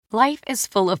Life is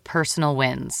full of personal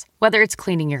wins, whether it's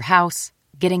cleaning your house,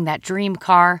 getting that dream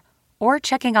car, or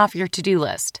checking off your to-do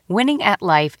list. Winning at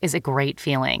life is a great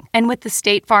feeling. And with the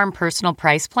State Farm Personal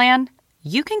Price Plan,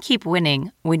 you can keep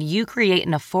winning when you create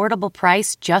an affordable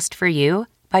price just for you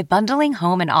by bundling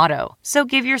home and auto. So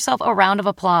give yourself a round of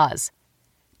applause.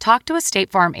 Talk to a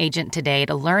State Farm agent today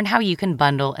to learn how you can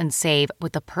bundle and save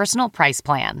with the Personal Price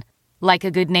Plan. Like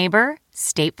a good neighbor,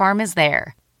 State Farm is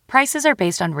there. Prices are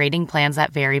based on rating plans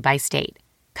that vary by state.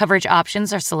 Coverage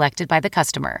options are selected by the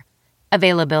customer.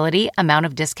 Availability, amount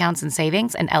of discounts and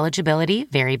savings, and eligibility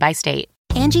vary by state.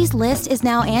 Angie's List is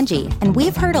now Angie, and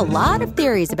we've heard a lot of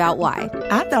theories about why.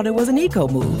 I thought it was an eco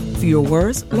move. Fewer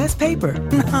words, less paper.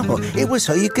 No, it was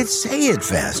so you could say it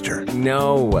faster.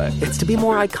 No, it's to be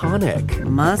more iconic.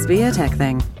 Must be a tech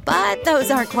thing. But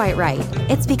those aren't quite right.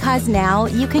 It's because now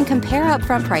you can compare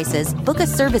upfront prices, book a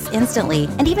service instantly,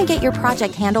 and even get your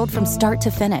project handled from start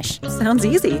to finish. Sounds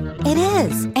easy. It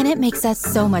is, and it makes us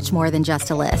so much more than just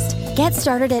a list. Get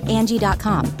started at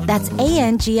Angie.com. That's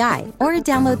ANGI, or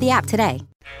download the app today.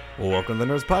 Welcome to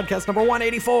the Nerds Podcast number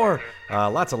 184.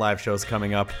 Lots of live shows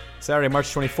coming up. Saturday, March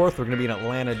 24th, we're going to be in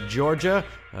Atlanta, Georgia.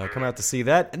 Come out to see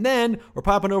that. And then we're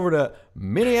popping over to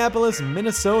Minneapolis,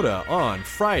 Minnesota on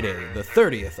Friday, the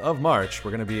 30th of March.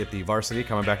 We're going to be at the Varsity,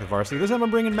 coming back to the Varsity. This time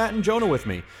I'm bringing Matt and Jonah with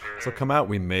me. So come out.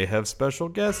 We may have special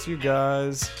guests, you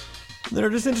guys. The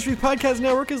Nerdist Industries Podcast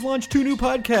Network has launched 2 new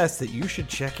podcasts that you should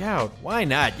check out. Why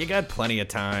not? You got plenty of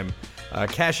time.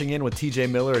 Cashing In with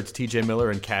TJ Miller. It's TJ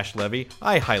Miller and Cash Levy.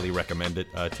 I highly recommend it.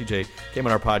 TJ came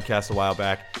on our podcast a while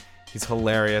back. He's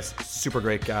hilarious, super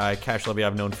great guy. Cash Levy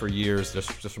I've known for years, just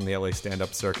from the LA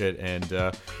stand-up circuit, and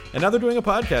now they're doing a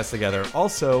podcast together.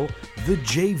 Also, the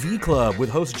JV Club with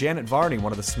host Janet Varney,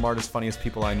 one of the smartest, funniest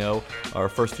people I know. Our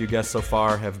first few guests so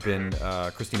far have been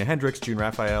Christina Hendricks, June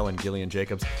Raphael, and Gillian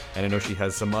Jacobs, and I know she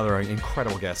has some other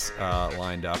incredible guests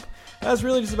lined up. That's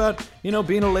really just about,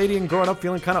 being a lady and growing up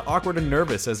feeling kind of awkward and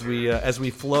nervous as we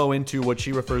flow into what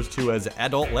she refers to as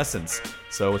adult lessons.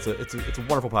 So it's a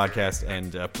wonderful podcast,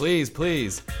 and please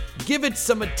give it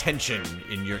some attention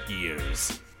in your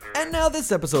ears. And now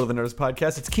this episode of the Nerdist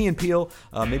Podcast, it's Key and Peele.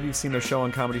 Maybe you've seen their show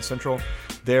on Comedy Central.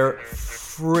 They're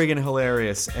friggin'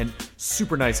 hilarious and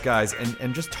super nice guys,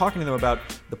 and just talking to them about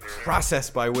the process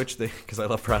by which they, because I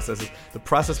love processes, the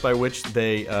process by which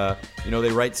they,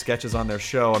 they write sketches on their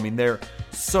show. I mean, they're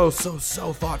so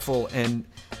thoughtful, and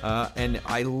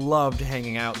I loved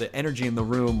hanging out. The energy in the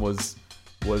room was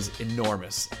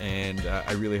enormous, and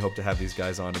I really hope to have these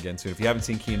guys on again soon. If you haven't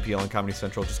seen Key and Peele on Comedy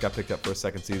Central, just got picked up for a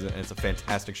second season, and it's a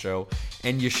fantastic show,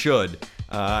 and you should.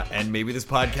 And maybe this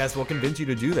podcast will convince you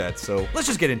to do that. So let's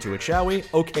just get into it, shall we?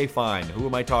 Okay, fine. Who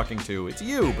am I talking to? It's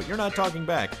you, but you're not talking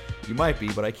back. You might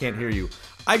be, but I can't hear you.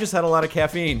 I just had a lot of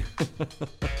caffeine. And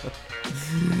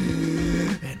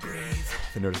breathe.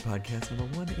 The Nerdist Podcast number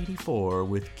 184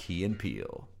 with Key and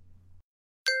Peele.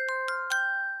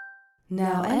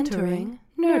 Now entering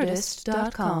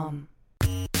Nerdist.com.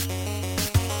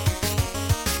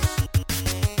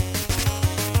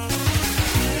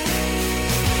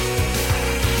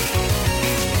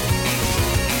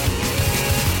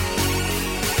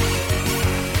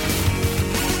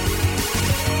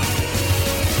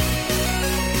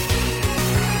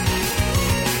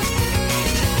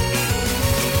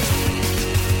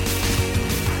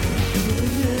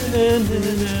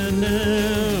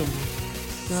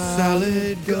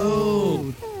 Solid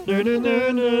gold.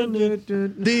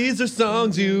 These are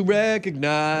songs you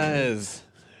recognize.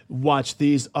 Watch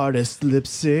these artists lip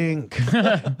sync.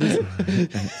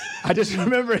 I just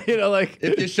remember,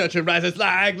 if you shut your eyes, it's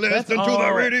like listen to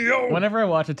the radio. Whenever I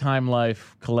watch a Time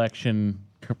Life collection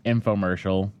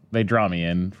infomercial, they draw me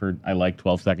in for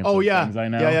 12 seconds. Oh, of yeah. things I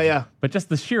know. Yeah. But just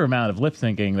the sheer amount of lip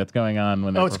syncing that's going on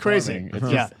when they're it's crazy. It's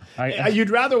just, You'd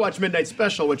rather watch Midnight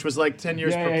Special, which was 10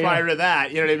 years prior to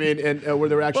that. You know what I mean? And where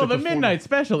they were actually. Well, the Midnight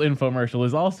Special infomercial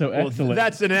is also excellent.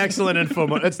 That's an excellent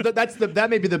infomercial. That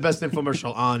may be the best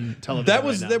infomercial on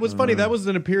television. That was funny. That was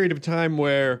in a period of time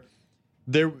where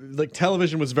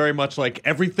television was very much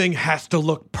everything has to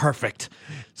look perfect.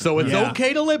 So it's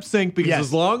okay to lip sync because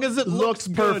as long as it looks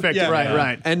perfect, good,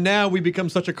 right. And now we become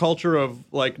such a culture of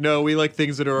no, we like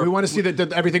things that are. We want to see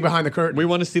everything behind the curtain. We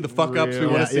want to see the fuck ups. We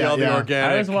want to see all the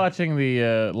organic. I was watching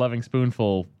the Loving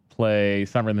Spoonful play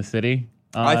Summer in the City.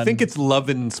 I think it's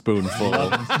Lovin' Spoonful.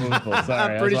 Lovin' Spoonful.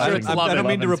 Sorry, I'm pretty sure it's Lovin'. I don't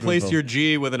mean to replace Spoonful. your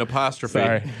G with an apostrophe.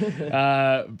 Sorry.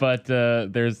 But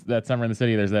there's that Summer in the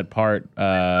City. There's that part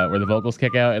where the vocals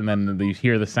kick out, and then you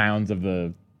hear the sounds of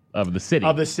the of the city.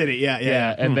 Of the city,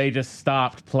 yeah. And they just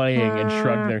stopped playing and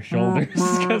shrugged their shoulders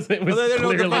because it was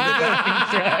clearly the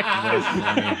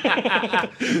backing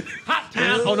track.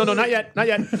 Oh, no, not yet.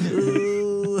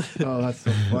 Oh, that's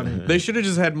so funny. They should have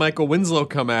just had Michael Winslow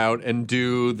come out and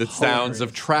do the sounds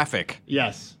of traffic.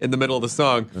 Yes. In the middle of the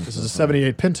song. This is a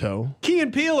 78 Pinto. Key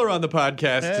and Peele are on the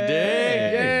podcast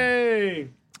today. Yay!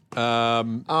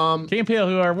 Key and Peele,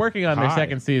 who are working on their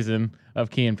second season of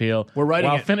Key and Peele, We're writing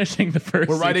while it. finishing the first.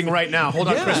 We're writing season. right now. Hold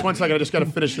on, Chris. 1 second. I just got to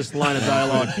finish this line of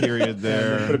dialogue. Period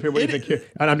there. Put up here. What do you think here?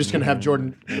 And I'm just going to have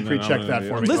Jordan pre-check that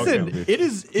for me. Listen,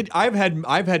 Okay. I've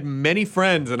had many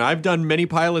friends, and I've done many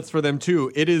pilots for them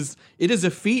too. It is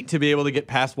a feat to be able to get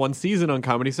past one season on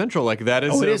Comedy Central. Like that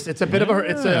is. Oh, it is. It's a bit of a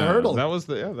hurdle. That was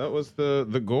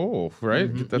the goal,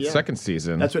 right? Get that second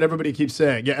season. That's what everybody keeps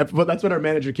saying. Yeah, but that's what our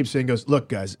manager keeps saying. Goes, look,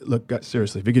 guys,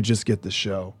 seriously, if we could just get the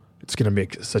show, it's going to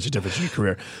make such a difference in your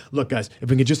career. Look, guys, if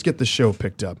we could just get the show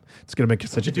picked up, it's going to make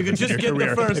such a difference in your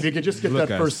career. If you could just get that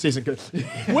first season.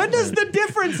 When does the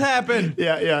difference happen?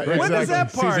 Yeah, exactly. When does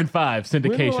that part? Season 5,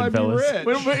 syndication, fellas.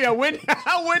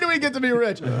 When do we get to be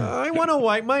rich? I want to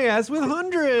wipe my ass with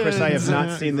hundreds. Chris, I have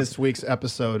not seen this week's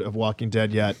episode of Walking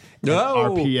Dead yet.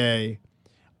 No.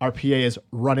 Our PA is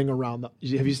running around.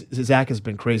 Zach has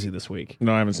been crazy this week.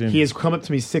 No, I haven't seen it. He has come up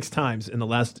to me 6 times in the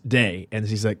last day, and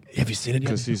he's like, have you seen it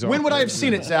yet? When would I have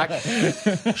seen it, Zach?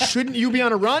 Shouldn't you be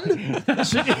on a run?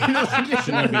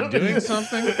 Shouldn't I be doing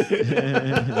something?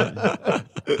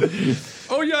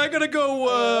 Oh, yeah, I got to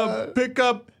go pick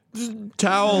up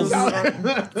towels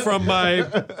from my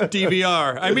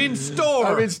DVR. I mean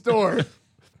store. It's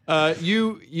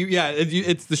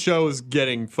the show's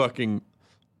getting fucking...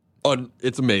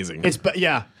 it's amazing.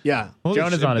 Yeah. Well,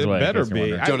 Jonah's on his way. Better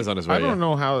be. Jonah's on his way. I don't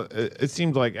know how it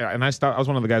seemed like, and I was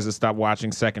one of the guys that stopped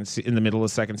watching in the middle of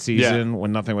second season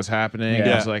when nothing was happening.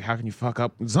 Yeah. I was like, how can you fuck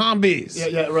up zombies?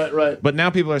 Yeah, right. But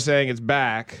now people are saying it's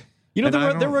back. You know,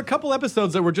 there were a couple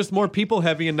episodes that were just more people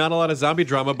heavy and not a lot of zombie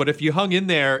drama, but if you hung in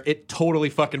there, it totally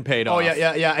fucking paid off. Oh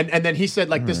yeah. And then he said,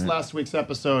 like, this last week's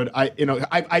episode, I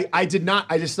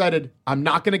decided I'm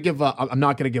not gonna give up. I'm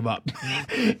not gonna give up.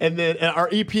 and our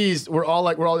EPs were all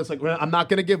just like, I'm not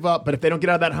gonna give up, but if they don't get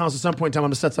out of that house at some point in time, I'm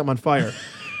gonna set something on fire.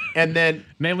 And then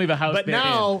namely the house. But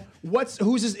now,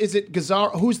 is it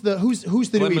Gazzara? Who's the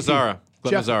Glenn new EP? Mazzara.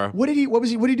 Glenn Mazzara. What did he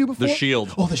do before? The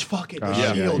Shield. Oh, the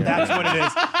Shield. That's what it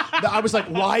is. I was like,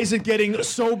 why is it getting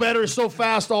so better so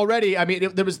fast already? I mean,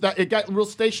 it got real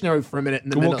stationary for a minute.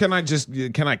 And then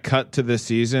can I cut to this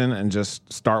season and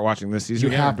just start watching this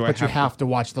season? You have to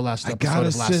watch the last episode of last season. I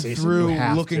gotta sit through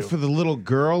looking for the little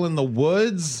girl in the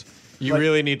woods. You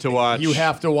really need to watch. You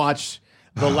have to watch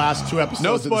the last 2 episodes.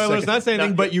 No spoilers, not saying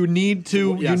anything, but you need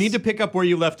to pick up where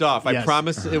you left off. I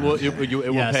promise it will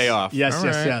pay off.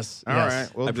 Yes. All right.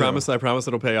 I promise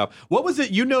it'll pay off. What was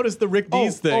it? You noticed the Rick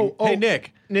Dees thing. Hey,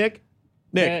 Nick. Hey,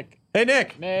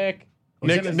 Nick.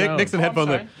 Nick's in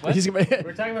headphones. We're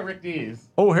talking about Rick Dees.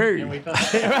 Oh, hey.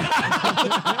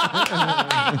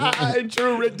 In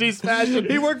true Rick Dees fashion.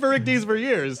 He worked for Rick Dees for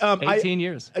years. 18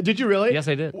 years. Did you really? Yes,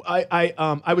 I did.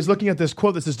 I was looking at this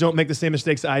quote that says, "Don't make the same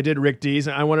mistakes I did, Rick Dees,"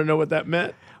 and I want to know what that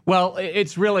meant. Well,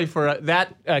 it's really for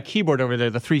that keyboard over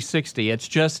there, the 360. It's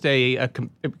just a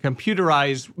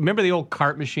computerized. Remember the old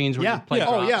cart machines where you play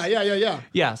drops? Oh, yeah.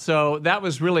 Yeah, so that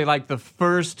was really like the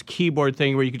first keyboard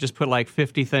thing where you could just put like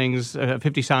 50 things,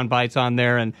 50 sound bites on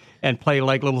there and play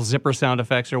like little zipper sound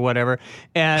effects or whatever.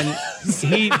 And or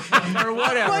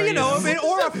whatever. Well,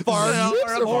 or a fart.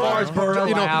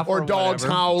 Or dogs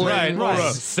howling.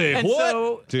 Right. Say and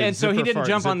what? So he didn't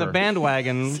jump on the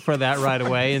bandwagon for that right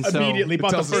away. And so immediately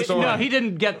bought the first one. No, he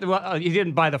didn't he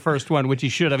didn't buy the first one, which he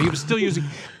should have. He was still using.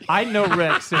 I know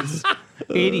Rick since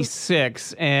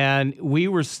 '86, and we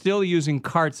were still using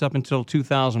carts up until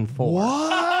 2004.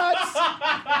 What?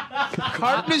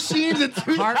 Cart machines in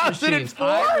 2004?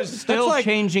 I was still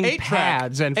changing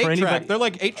pads, and for anybody, they're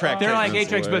like 8-track. They're like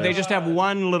 8-tracks, but they just have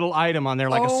one little item on there,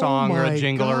 like a song or a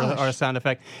jingle or a sound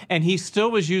effect. And he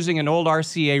still was using an old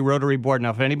RCA rotary board.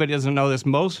 Now, if anybody doesn't know this,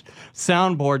 most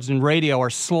soundboards in radio are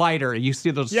slider. You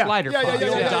see those slider pods.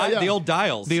 The old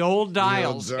dials. The old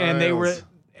dials, and they were.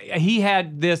 He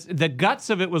had this. The guts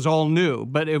of it was all new,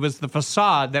 but it was the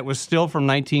facade that was still from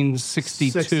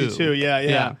 1962. 62,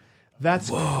 yeah.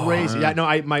 That's crazy. Yeah, no,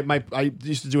 I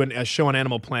used to do a show on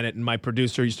Animal Planet, and my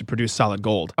producer used to produce Solid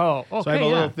Gold. Oh, okay, so I have a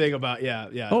little thing about hey.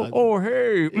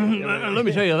 Let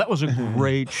me tell you, that was a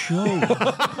great show. That's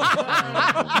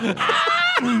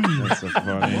so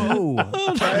funny. Whoa.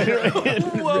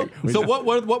 So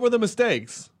what were the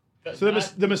mistakes? So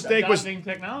the mistake was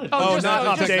technology.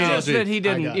 Just technology. that he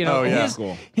didn't, you know.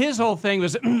 His whole thing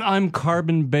was, I'm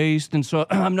carbon based, and so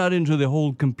I'm not into the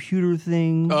whole computer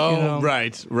thing. Oh, you know?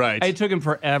 right. It took him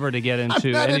forever to get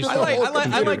into.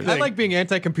 I like being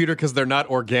anti-computer because they're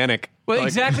not organic. Well,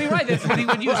 exactly right. That's what he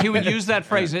would use. He would use that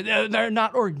phrase. They're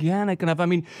not organic enough. I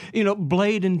mean,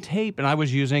 blade and tape. And I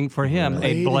was using for him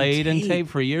a blade and tape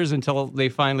for years until they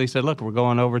finally said, look, we're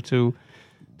going over to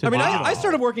I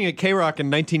started working at K-Rock in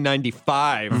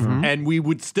 1995, and we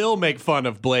would still make fun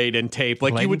of blade and tape.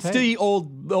 Like, you would see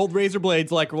old razor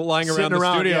blades, like, lying around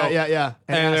the studio. Yeah.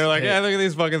 And they're like, look at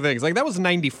these fucking things. Like, that was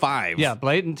 95. Yeah,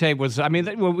 blade and tape was,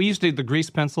 we used to do the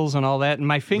grease pencils and all that, and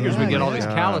my fingers would get all these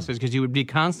calluses because you would be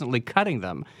constantly cutting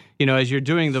them, as you're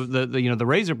doing the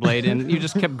razor blade, and you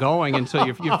just kept going until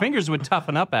your fingers would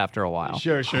toughen up after a while.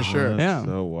 Sure. Yeah.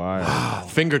 So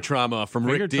wild. Finger trauma from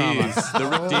Rick Dees. The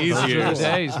Rick Dees years. Those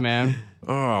days, man.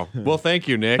 Oh, well, thank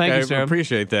you, Nick. Thank you, I sir.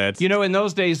 appreciate that. In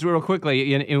those days, real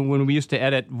quickly, when we used to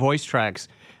edit voice tracks,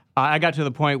 I got to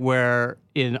the point where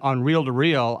on reel to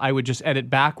reel, I would just edit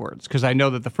backwards because I know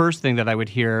that the first thing that I would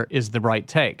hear is the right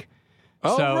take.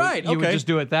 Oh, so right. you would just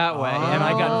do it that way. And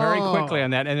I got very quickly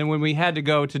on that. And then when we had to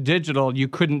go to digital, you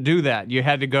couldn't do that. You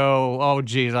had to go,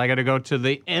 I got to go to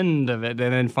the end of it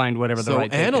and then find whatever the right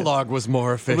take is. So analog was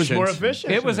more efficient. It was more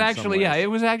efficient. It was actually, I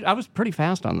was pretty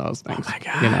fast on those things. Oh, my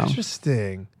God.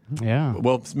 Interesting. Yeah.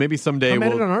 Well, maybe someday we'll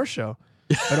edit on our show.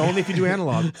 But only if you do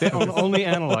analog. Only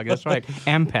analog, that's right.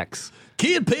 Ampex.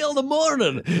 Key and Peele in the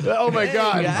morning. Oh, my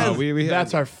God.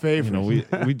 That's our favorite.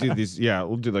 We do these,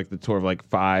 we'll do like the tour of like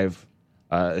 5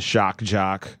 shock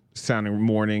jock sounding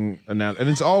morning and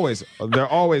it's always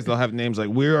they'll have names like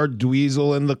we are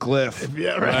Dweezil and the Cliff.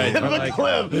 Yeah, right. The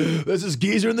Cliff. This is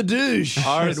Geezer and the Douche.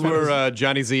 Ours were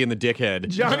Johnny Z and the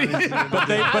Dickhead.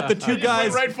 but the two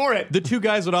guys right for it. The two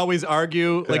guys would always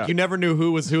argue. Like you never knew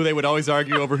who was who. They would always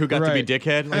argue over who got to be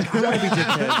Dickhead. Like, I want to be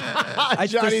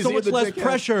Dickhead. There's so much less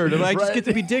pressure. I just get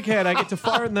to be Dickhead. I get to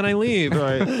fart and then I leave.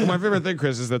 Right. Well, my favorite thing,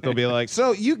 Chris, is that they'll be like,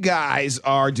 so you guys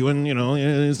are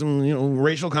doing some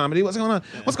racial comedy. What's going on?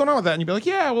 What's going on with that? And you'd be like,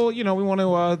 yeah, well, we want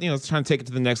to try to take it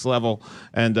to the next level.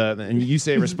 And you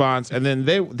say a response, and then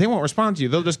they won't respond to you.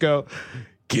 They'll just go,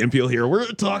 Key and Peele here. We're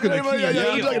talking to Key.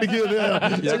 I'm talking to Key.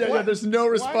 There's no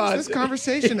response. Why is this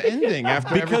conversation ending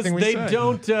after everything we say? They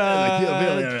don't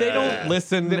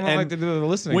listen. They don't like to do the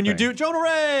listening when you thing. do Jonah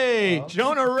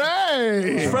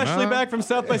Ray. Freshly back from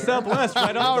South by Southwest.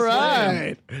 Right on. All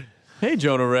right. Hey,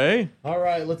 Jonah Ray. All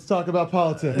right, let's talk about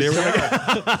politics. But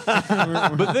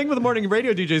the thing with the morning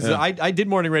radio DJs is I did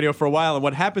morning radio for a while, and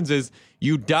what happens is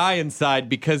you die inside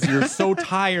because you're so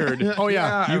tired. Oh,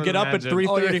 yeah. You get up at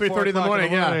 3:30 in the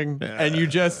morning, and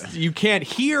you can't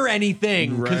hear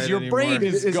anything because your brain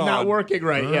is it's gone. not working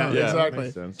right. Yeah,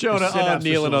 exactly. Jonah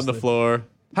kneeling on the floor.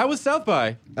 How was South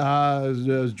by? I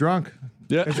was drunk.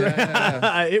 Yeah.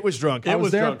 It was drunk. I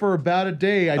was there for about a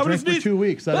day. I drank for 2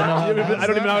 weeks. I don't know how. I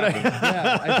don't even know how to.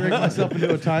 Yeah, I drank myself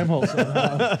into a time hole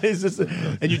somehow.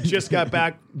 And you just got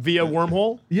back via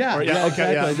wormhole? Yeah,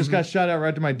 exactly. I just got shot out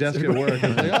right to my desk at work. I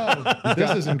was like, oh,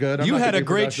 this isn't good. You had a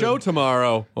great show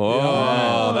tomorrow.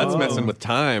 Oh, that's messing with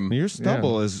time. Your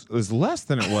stubble is less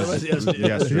than it was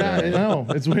yesterday. Yeah, I know.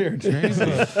 It's weird.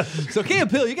 So, Key and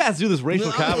Peele, you guys do this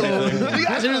racial comedy thing. You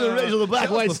guys do the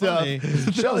black-white stuff.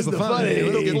 Show us the funny.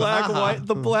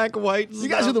 The black white. You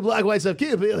guys do the black white stuff.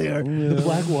 Key and Peele here. The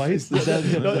black whites.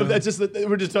 That's just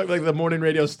we're just talking like the morning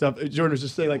radio stuff. Jordan was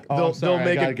just saying like they'll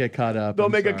make I gotta get caught up. They'll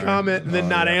make a comment and then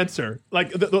not answer.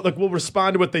 Like we'll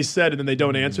respond to what they said and then they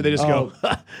don't answer. They just go.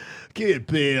 Key and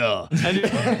Peele. And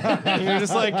you're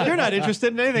just like, you're not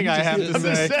interested in anything I have to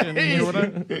say.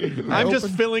 I'm just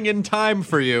filling in time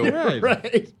for you.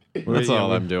 Right. That's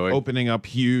all I'm doing. Opening up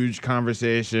huge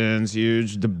conversations,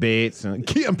 huge debates, and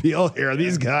Key and Peele here.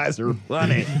 These guys are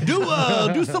funny. Do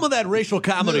some of that raciil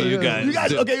comedy, you guys. You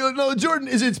guys, okay? No, Jordan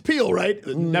it's Peele, right?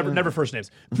 Never first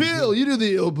names. Peele, you do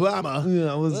the Obama.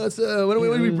 Yeah, let's. Why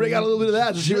don't we break out a little bit of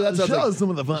that? Show us some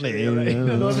of the funny. Right?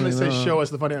 I love when they say show us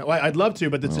the funny. Well, I'd love to,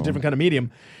 but it's a different kind of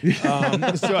medium.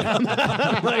 So I'm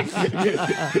like,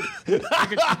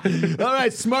 all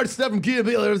right, smart stuff from Key and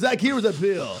Peele. Was that Key or was that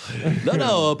Peele?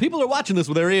 No. People are watching this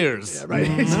with their ears. Yeah, right.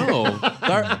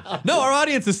 Our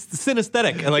audience is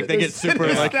synesthetic. Like they get super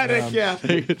like. Yeah.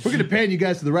 We're gonna pan you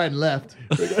guys to the right and left.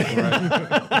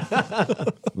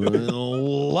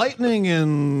 Lightning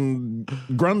and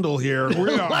Grundle here.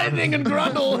 We are. Lightning and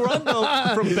Grundle.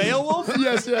 Grundle from Beowulf?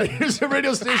 Yes, here's a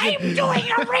radio station. I'm doing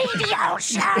a radio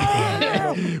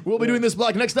show. We'll be doing this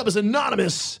block. Next up is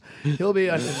Anonymous. He'll be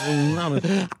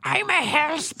Anonymous. I'm a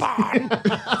hellspawn.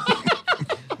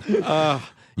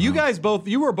 You guys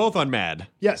you were both on Mad.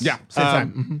 Yes. Yeah. Same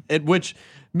time. At which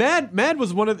Mad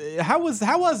was one of the, how was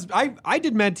I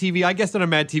did Mad TV. I guessed on a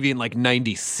Mad TV in like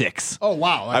 96. Oh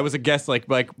wow. I was a guest like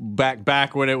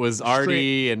back when it was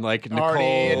Artie and like Nicole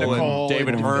and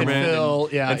David Herman and Phil,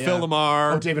 and Phil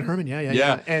Lamar. Oh, David Herman,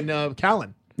 yeah. And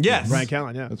Callan. Yes. Brian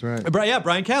Callan, yeah. That's right.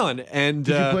 Brian Callan. And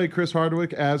Did you play Chris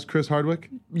Hardwick as Chris Hardwick?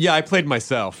 Yeah, I played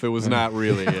myself. It was not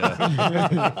really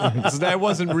that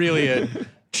wasn't really a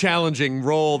challenging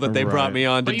role that they brought me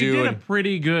on to but do. You did a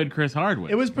pretty good Chris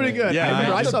Hardwick. It was pretty good. Yeah, I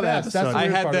remember I saw that. I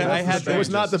had the. It was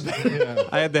not the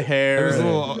best. I had the hair.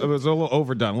 It was a little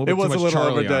overdone. It was a little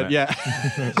Charlie overdone. Yeah.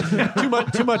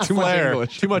 too much flair.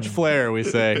 Too much flair. We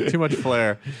say too much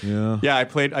flair. Yeah. Yeah. I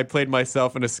played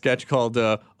myself in a sketch called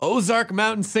Ozark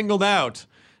Mountain Singled Out.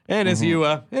 And as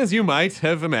you might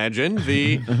have imagined,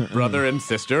 the brother and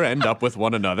sister end up with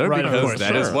one another because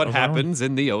that is what happens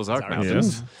in the Ozark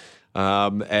Mountains.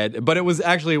 But it was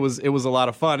a lot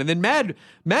of fun. And then Mad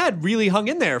really hung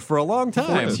in there for a long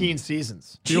time. 14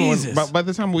 seasons. Jesus. By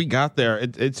the time we got there,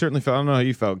 it certainly felt. I don't know how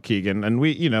you felt, Keegan. And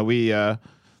we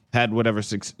had whatever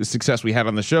success we had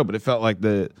on the show, but it felt like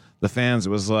the fans. It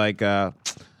was like.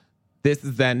 This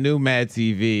is that new Mad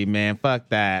TV, man. Fuck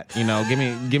that.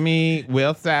 Give me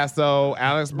Will Sasso,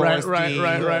 Alex Borstein.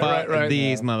 Right.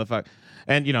 These motherfuckers.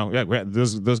 And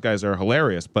those guys are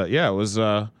hilarious. But yeah, it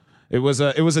was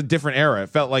a different era. It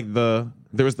felt like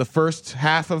there was the first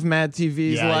half of Mad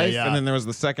TV's life, and then there was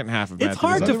the second half of Mad TV's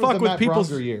life. It's hard to fuck with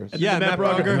people's years. Yeah, Matt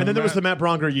Bronger. And then there was the Matt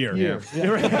Bronger year.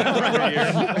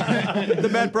 The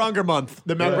Matt Bronger month.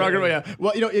 The Matt Bronger, yeah.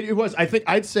 Well, it was. I think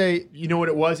I'd say, you know what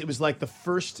it was? It was like the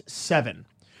first 7.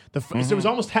 So it was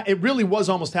almost. It really was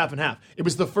almost half and half. It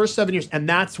was the first 7 years, and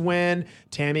that's when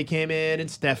Tammy came in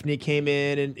and Stephanie came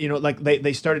in, and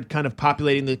they started kind of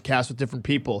populating the cast with different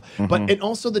people. But and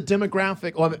also the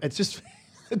demographic. Well, it's just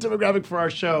the demographic for our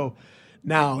show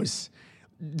now is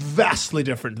vastly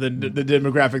different than the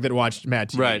demographic that watched Mad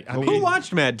TV. Right. Who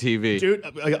watched Mad TV? Dude,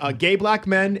 gay black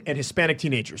men and Hispanic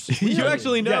teenagers. You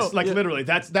actually know? Yes, literally.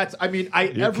 That's. I mean,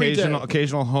 every day.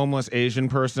 Occasional homeless Asian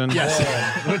person.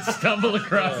 Yes. Would stumble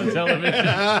across the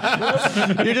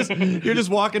television. You're just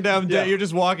walking down. Yeah. You're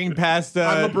just walking past.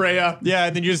 On La Brea. Yeah,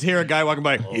 and then you just hear a guy walking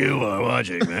by. You are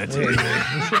watching Mad TV.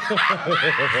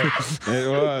 It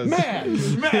was.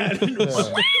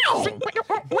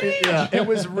 Yeah, it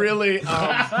was really.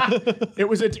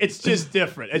 It's just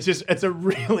different. It's a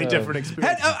really different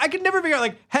experience. I could never figure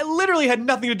out. Literally had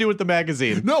nothing to do with the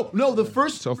magazine. No. The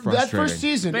first that first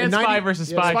season, Spy versus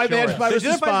Spy. Spy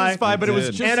versus Spy, but it was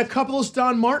just and a couple of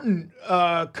Don Martin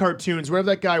cartoons, wherever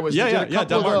that guy was. Yeah,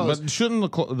 Don Martin. But shouldn't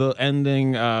the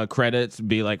ending credits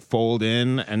be like fold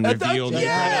in and revealed?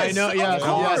 Yes, I know.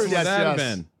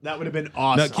 Yes. That would have been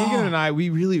awesome. Now, Keegan and I,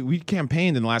 we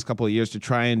campaigned in the last couple of years to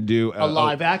try and do a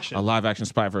live action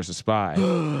Spy versus Spy.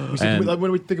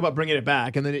 When we think about bringing it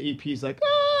back, and then the EP's like,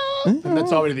 and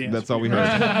that's all we did. That's all we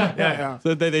heard. Yeah.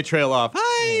 So they trail off.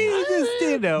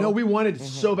 No, we wanted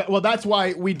so bad. Well, that's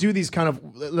why we do these kind of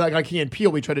like Key and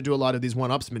Peele. We try to do a lot of these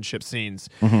one-upsmanship scenes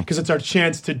because it's our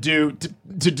chance to do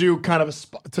kind of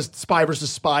a Spy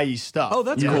versus Spy stuff. Oh,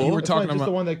 that's cool. You were talking about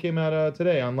the one that came out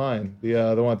today online.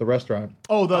 The one at the restaurant.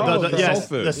 Oh, the soul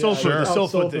food. The soul soul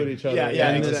food food each other.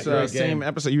 Yeah. in Exactly. this same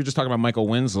episode, you were just talking about Michael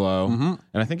Winslow, and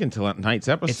I think in tonight's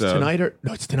episode, It's tonight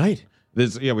it's tonight.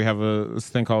 We have this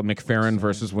thing called McFerrin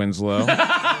versus Winslow.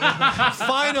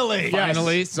 Finally,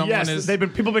 someone is.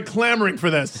 People have been clamoring for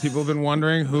this. People have been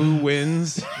wondering who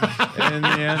wins, and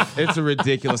it's a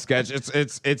ridiculous sketch.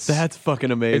 It's that's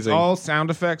fucking amazing. It's all sound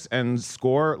effects and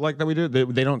score like that we do.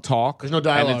 They don't talk. There's no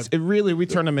dialogue. And we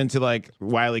turn them into like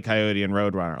Wile E. Coyote and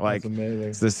Roadrunner. Like That's amazing.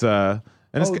 It's this.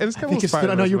 And it's I think it's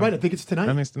tonight. No, you're right. I think it's tonight. I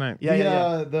think it's tonight.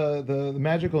 Yeah. The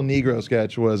Magical Negro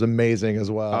sketch was amazing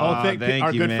as well. Thank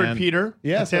you, good man. friend Peter.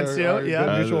 Yes, Atencio. our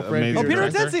good mutual friend. amazing Peter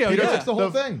director. Atencio. Peter Yeah. That's the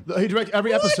whole thing. He directed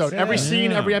every episode, every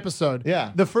scene, every episode.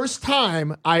 Yeah. The first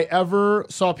time I ever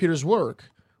saw Peter's work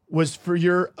was for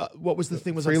your what was the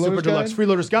thing? Was like Freeloader's Super Deluxe Guide?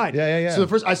 Freeloader's Guide. Yeah. So the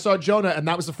first I saw Jonah, and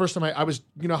that was the first time I was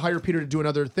gonna hire Peter to do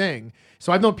another thing.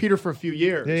 So I've known Peter for a few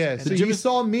years. Yeah. And So you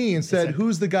saw me and said,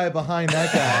 "Who's the guy behind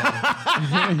that guy?"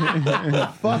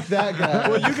 Fuck that guy.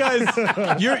 Well, you guys,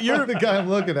 you're the guy I'm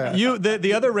looking at.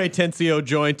 The other Ray Tencio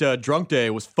joint, Drunk Day,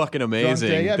 was fucking amazing.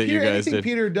 Drunk Day. Yeah, that Peter, you guys anything did.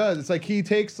 Peter does, it's like he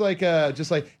takes like just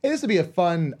like, hey, this would be a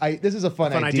fun. This is a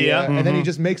fun idea, idea. and then he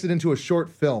just makes it into a short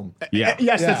film. Yeah.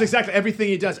 Yes, Yeah. that's exactly everything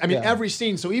he does. I mean, every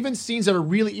scene. So even scenes that are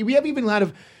really, we don't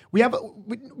have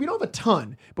a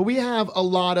ton, but we have a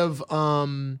lot of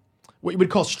what you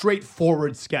would call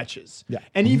straightforward sketches. Yeah.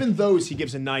 And even those he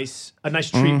gives a nice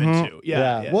treatment to.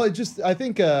 Yeah. Well, I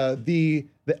think the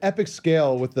the epic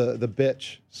scale with the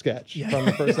bitch sketch from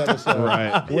the first episode,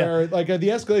 Right. Where like the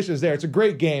escalation is there. It's a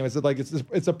great game. It's like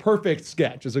it's a perfect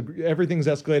sketch. Everything's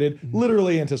escalated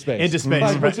literally into space. Into space,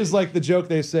 Like, right. which is like the joke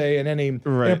they say in any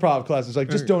improv class. It's like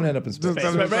just don't end up in space.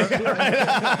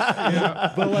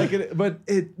 But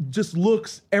it just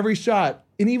looks every shot.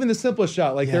 And even the simplest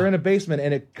shot, like they're in a basement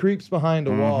and it creeps behind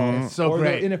a wall. It's so or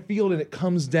great. they're in a field and it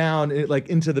comes down like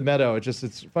into the meadow.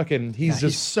 It's fucking.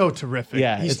 He's so terrific.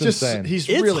 Yeah, he's it's just insane. he's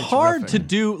It's really hard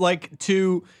terrific. to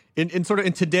do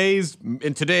in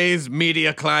today's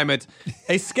media climate.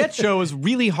 A sketch show is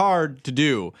really hard to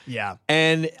do. Yeah.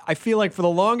 And I feel like for the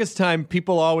longest time,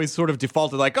 people always sort of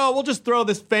defaulted like, oh, we'll just throw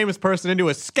this famous person into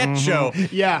a sketch show.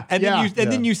 Yeah, And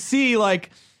then you see like.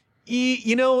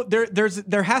 You know,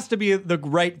 there has to be the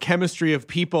right chemistry of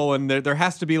people, and there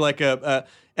has to be like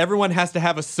everyone has to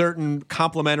have a certain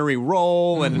complementary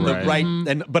role and the right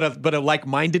and but a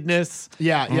like-mindedness.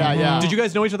 Yeah. Did you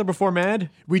guys know each other before Mad?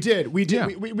 We did. Yeah.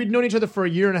 We'd known each other for a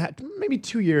year and a half, maybe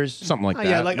 2 years. Something like that.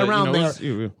 Yeah, like But, around you know,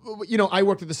 there. You know, I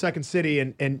worked at the Second City,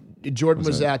 and Jordan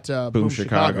was at Boom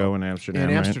Chicago in Amsterdam,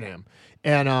 right?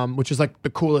 And which is like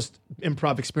the coolest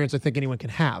improv experience I think anyone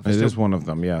can have. It is one of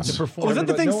them, yes. Was that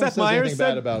the thing no one Seth says Meyers anything bad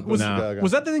said? about Was Chicago.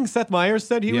 that the thing Seth Meyers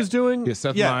said he was doing? Yeah,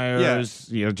 Seth Meyers,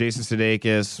 you know, Jason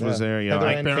Sudeikis was there. You know, Heather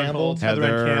Ike Ann Barinholtz, Campbell. Heather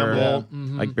Ann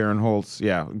Campbell. Ike Barinholtz.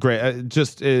 Yeah, great.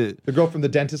 The girl from the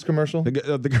dentist commercial. The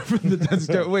girl from the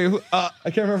dentist. Wait, who, I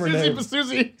can't remember her name.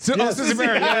 Susie. Susie Barrett. Susie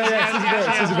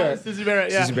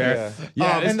Barrett. Yeah. Susie Barrett.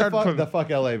 Yeah, it and started the fuck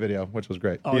LA video, which was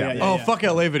great. Oh, Fuck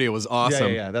LA video was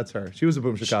awesome. Yeah, that's her. She was a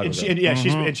Boom Chicago.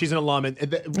 She's an alum. And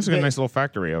That's a nice little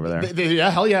factory over there. Yeah,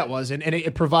 hell yeah, it was, and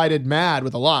it provided Mad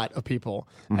with a lot of people,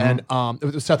 and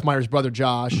it was Seth Meyers' brother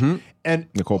Josh, and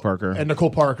Nicole Parker.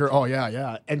 Oh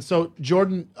yeah. And so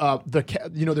Jordan,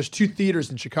 there's 2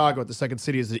 theaters in Chicago at the Second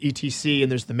City. Is the ETC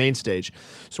and there's the main stage.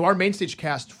 So our main stage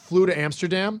cast flew to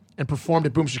Amsterdam and performed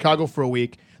at Boom Chicago for a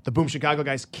week. The Boom Chicago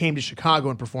guys came to Chicago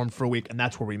and performed for a week, and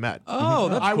that's where we met. Oh,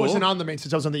 that's I cool. wasn't on the main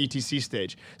stage. I was on the ETC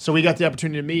stage. So we got the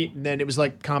opportunity to meet, and then it was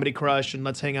like Comedy Crush, and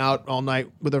let's hang out all night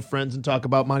with our friends and talk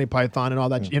about Monty Python and all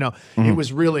that. You know, it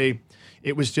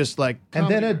was just like... And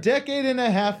then a decade and a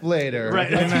half later,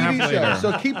 Right. a TV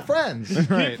show. So keep friends.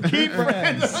 Keep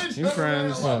friends. Keep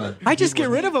friends. I just get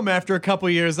rid of them after a couple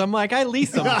years. I'm like, I lease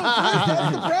them.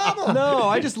 What's the problem? No,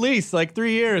 I just lease like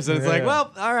 3 years, and it's like,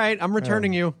 well, all right, I'm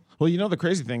returning you. Well, you know the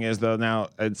crazy thing is though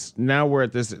now we're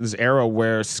at this era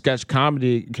where sketch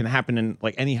comedy can happen in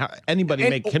like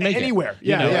anybody can make anywhere. it.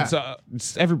 You know, Yeah.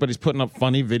 it's everybody's putting up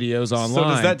funny videos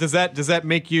online. So does that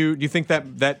make you? Do you think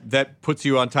that puts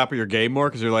you on top of your game more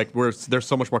because you're like there's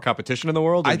so much more competition in the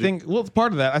world? I think it's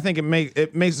part of that. I think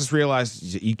it makes us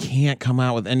realize you can't come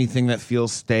out with anything that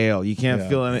feels stale. You can't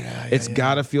feel it. It's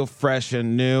got to feel fresh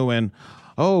and new and.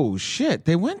 Oh shit!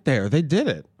 They went there. They did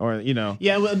it, or you know.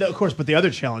 Yeah, well, no, of course. But the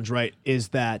other challenge, right, is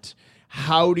that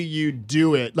how do you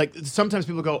do it? Like sometimes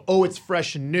people go, "Oh, it's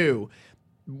fresh and new,"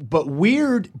 but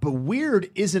weird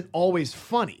isn't always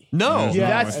funny. No,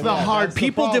 that's the hard.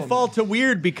 People default to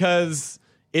weird because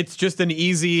it's just an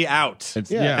easy out. And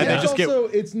they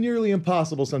it's nearly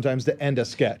impossible sometimes to end a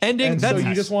sketch. So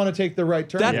you just want to take the right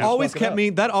turn. That always kept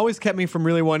me from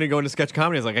really wanting to go into sketch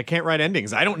comedy. It's like I can't write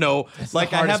endings. I don't know.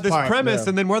 Like I have this premise,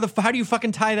 and then how do you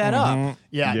fucking tie that up?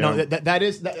 Yeah, no, that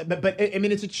is. But I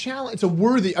mean, it's a challenge. It's a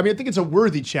worthy. I mean, I think it's a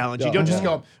worty challenge. You don't just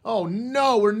go, oh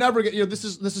no, we're never gonna. You know, this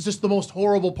is just the most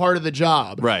horrible part of the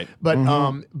job. Right.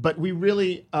 But we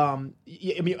really. I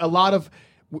mean, a lot of.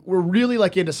 We're really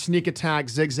like into sneak attack,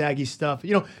 zigzaggy stuff.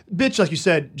 You know, bitch, like you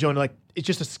said, Jonah, like it's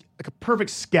just a perfect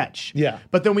sketch. Yeah.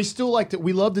 But then we still like to.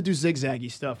 We love to do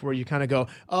zigzaggy stuff where you kind of go,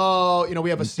 oh, you know, we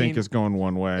have a scene. Think it's going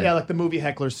one way. Yeah, like the movie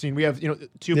heckler scene. We have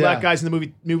 2 black guys in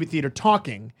the movie theater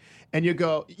talking, and you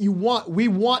go, we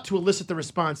want to elicit the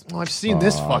response. Oh, I've seen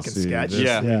this fucking sketch.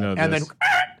 Yeah.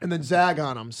 And then zag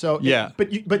on them. So yeah.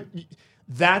 But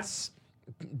that's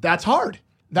hard.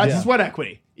 That's sweat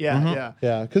equity. Yeah.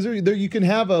 Because you can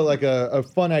have a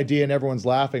fun idea and everyone's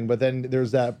laughing, but then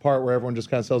there's that part where everyone just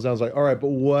kind of settles down. It's like, all right, but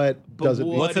what does it?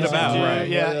 What's it about? Right.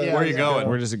 Yeah. Where are you going?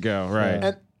 Where does it go?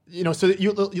 Right. And so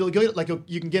you'll get like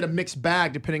you can get a mixed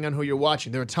bag depending on who you're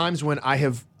watching. There are times when I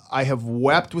have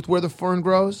wept with Where the Fern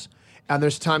Grows. And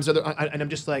there's times and I'm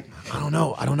just like, I don't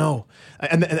know,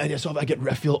 and so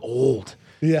I feel old.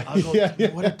 Yeah, I'll go,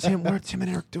 What are Tim and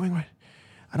Eric doing right?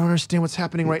 I don't understand what's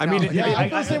happening right now. I feel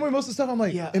the same way most of the stuff. I'm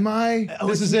like, am I?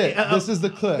 This is it. This is the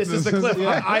clip. This is the clip.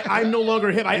 I'm no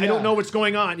longer him. I don't know what's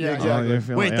going on. Yeah,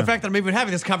 exactly. Wait, the fact that I'm even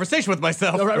having this conversation with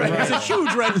myself is a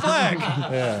huge red flag.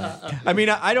 I mean,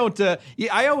 I don't.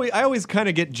 I always kind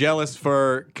of get jealous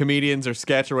for comedians or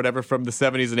sketch or whatever from the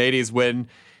 70s and 80s when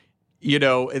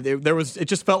it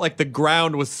just felt like the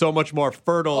ground was so much more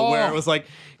fertile where it was like,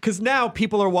 because now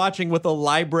people are watching with a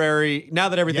library, now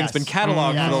that everything's been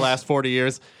cataloged for the last 40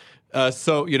 years,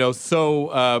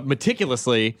 so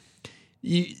meticulously,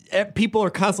 people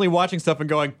are constantly watching stuff and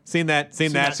going, seen that. Where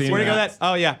do you go that?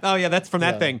 Oh yeah, that's from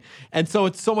that thing. And so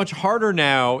it's so much harder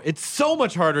now. It's so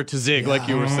much harder to zig, like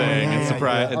you were saying, and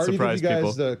surprise people. Are you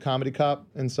guys the comedy cop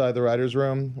inside the writer's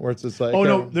room, where it's just like? Oh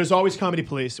no, there's always comedy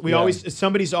police.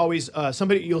 Somebody's always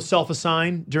somebody you'll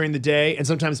self-assign during the day, and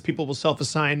sometimes people will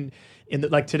self-assign.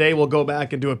 Like today, we'll go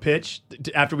back and do a pitch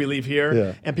after we leave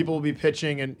here, and people will be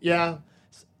pitching, and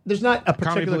there's not a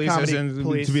particular comedy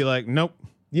police to be like, nope.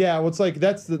 Yeah, well, it's like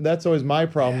that's always my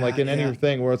problem. Like in any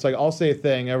thing where it's like I'll say a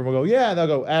thing, everyone will go, yeah, they'll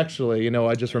go, actually,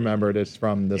 I just remembered it's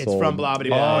from this. It's from blah blah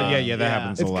blah. Oh yeah, that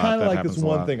happens a lot. It's kind of like this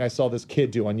one thing I saw this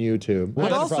kid do on YouTube.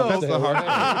 But also,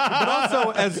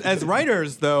 as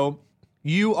writers, though,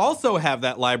 you also have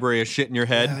that library of shit in your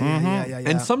head,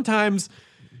 and sometimes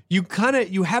you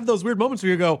have those weird moments where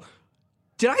you go,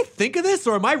 did I think of this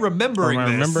or am I remembering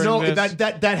this? No,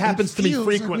 that happens to me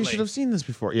frequently. Like we should have seen this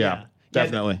before. Yeah.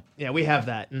 Definitely. Yeah, we have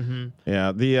that. Mm-hmm.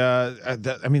 Yeah,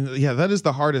 that is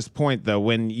the hardest point though,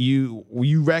 when you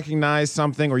recognize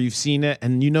something or you've seen it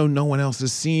and no one else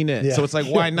has seen it. Yeah. So it's like,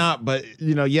 why not? But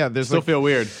there's still feel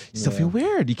weird. Still feel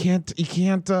weird. You can't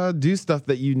do stuff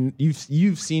that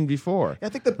you've seen before. I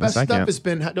think the best stuff has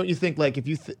been, don't you think? Like if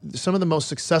you some of the most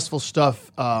successful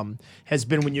stuff has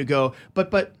been when you go,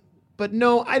 But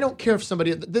no, I don't care if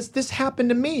somebody this happened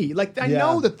to me. Like I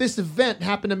know that this event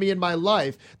happened to me in my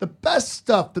life. The best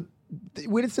stuff,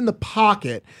 when it's in the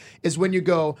pocket, is when you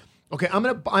go, okay, I'm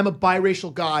a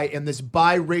biracial guy, and this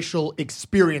biracial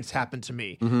experience happened to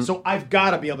me. Mm-hmm. So I've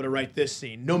got to be able to write this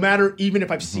scene, no matter even if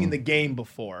I've seen the game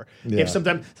before. Yeah. If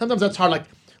sometimes that's hard. Like,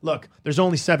 look, there's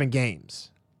only 7 games.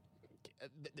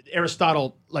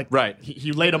 Aristotle,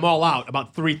 he laid them all out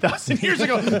about 3,000 years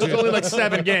ago. There's only like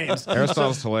 7 games.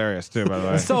 Aristotle's hilarious too, by the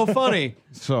way. So funny.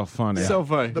 So funny. So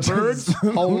funny. The birds,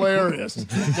 hilarious.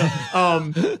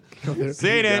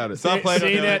 Seen it. Saw Plato.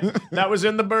 Seen it. That was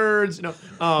in the birds. No.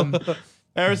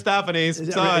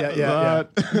 Aristophanes. Saw it. Yeah.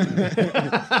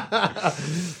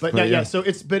 But so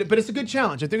it's a good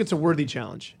challenge. I think it's a worthy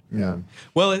challenge. Yeah.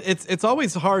 Well, it's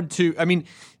always hard to. I mean,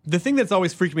 the thing that's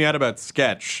always freaked me out about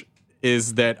sketch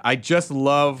is that I just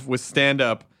love with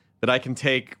stand-up that I can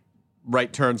take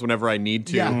right turns whenever I need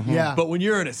to. Yeah. But when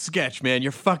you're in a sketch, man,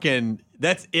 you're fucking,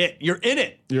 that's it. You're in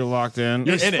it. You're locked in.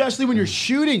 Especially when you're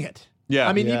shooting it. Yeah.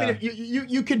 I mean, even if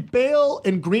you could bail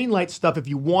and greenlight stuff if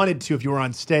you wanted to, if you were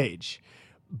on stage.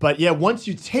 But once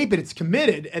you tape it, it's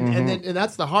committed, and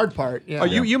that's the hard part. Yeah.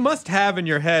 You must have in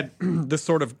your head this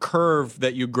sort of curve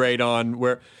that you grade on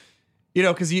where,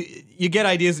 because you get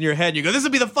ideas in your head, you go, this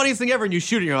would be the funniest thing ever, and you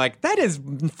shoot it, and you're like, that is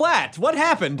flat. What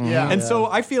happened? So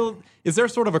I feel, is there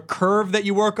sort of a curve that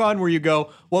you work on where you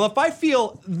go, well, if I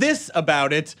feel this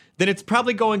about it, then it's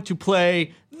probably going to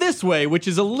play this way, which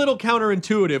is a little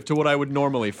counterintuitive to what I would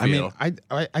normally feel. I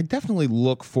mean, I definitely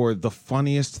look for the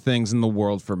funniest things in the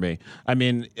world for me. I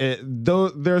mean, though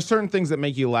there are certain things that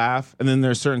make you laugh, and then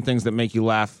there are certain things that make you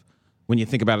laugh when you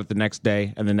think about it the next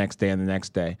day and the next day and the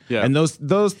next day. Yeah. And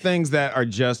those things that are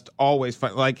just always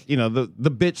fun, like,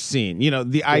 the bitch scene,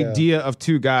 the idea of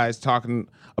 2 guys talking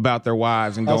about their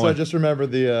wives and also, going. I just remember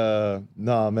the,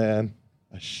 nah, man,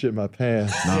 I shit my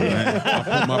pants. Nah, man, I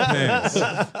put my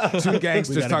pants. 2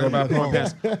 gangsters talking about putting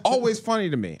pants. Always funny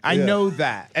to me. I know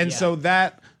that. And so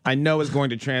that I know is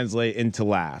going to translate into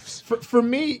laughs. For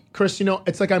me, Chris,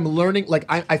 it's like I'm learning, like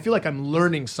I feel like I'm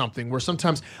learning something where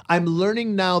sometimes I'm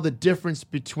learning now the difference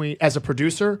between, as a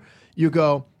producer, you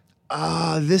go,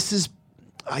 this is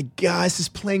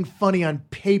playing funny on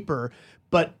paper,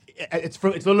 but it's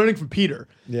learning from Peter.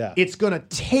 Yeah. It's going to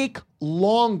take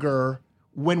longer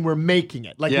when we're making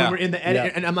it. Like when we're in the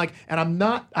edit, and I'm like, I don't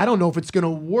know if it's going to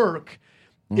work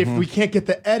if we can't get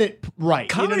the edit right.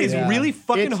 Comedy is really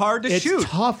fucking hard to shoot. It's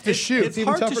tough to shoot. It's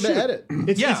even tougher to edit.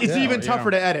 It's even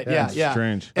tougher to edit. Yeah, yeah.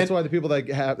 Strange. That's why the people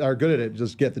that are good at it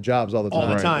just get the jobs all the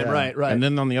time. Right. And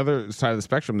then on the other side of the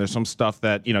spectrum, there's some stuff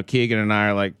that, Keegan and I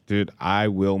are like, dude, I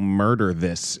will murder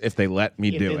this if they let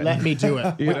me do it. Let me do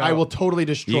it. I will totally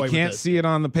destroy it. You can't see it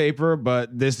on the paper,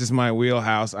 but this is my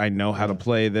wheelhouse. I know how to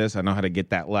play this. I know how to get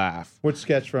that laugh. Which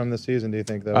sketch from this season do you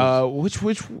think that was?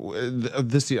 Which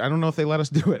this season? I don't know if they let us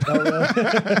do it.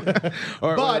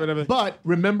 But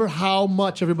remember how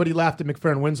much everybody laughed at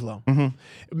McFerrin Winslow.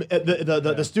 Mm-hmm.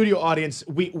 The studio audience,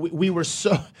 we were we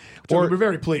were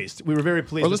very pleased. We were very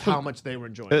pleased with how much they were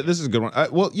enjoying. This is a good one.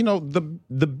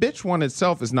 The bitch one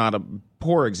itself is not a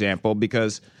poor example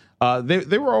because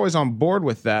they were always on board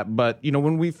with that. But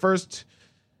when we first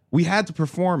we had to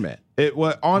perform it. It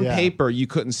was on paper. You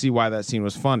couldn't see why that scene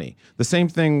was funny. The same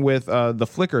thing with the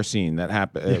flicker scene that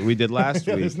happened. We did last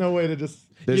week. There's no way to just.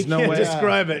 There's no way to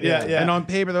describe it. Yeah. And on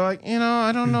paper, they're like,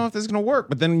 I don't know if this is gonna work.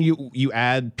 But then you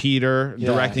add Peter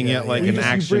directing it like an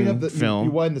action film.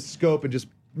 You widen the scope and just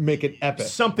make it epic.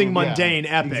 Something mundane,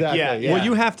 epic. Exactly, Yeah. Well,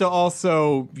 you have to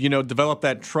also, develop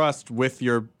that trust with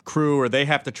your crew, or they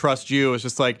have to trust you. It's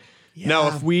just like, no,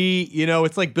 if we,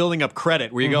 it's like building up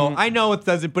credit where you go, I know it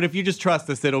doesn't, but if you just trust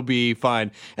us, it'll be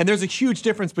fine. And there's a huge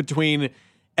difference between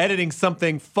editing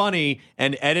something funny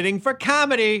and editing for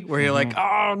comedy, where you're like,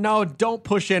 oh no, don't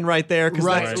push in right there because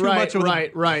that's too much of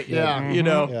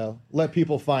Yeah. Let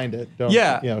people find it. Don't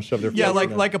shove their face in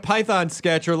it. like a Python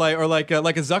sketch or like a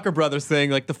Zucker Brothers thing.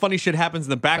 Like the funny shit happens in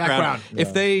the background.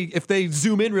 If they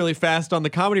zoom in really fast on the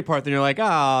comedy part, then you're like,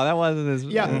 oh, that wasn't as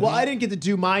Well, I didn't get to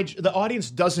do the audience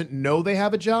doesn't know they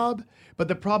have a job. But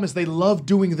the problem is they love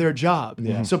doing their job.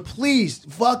 Yeah. So please,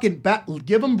 fucking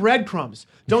give them breadcrumbs.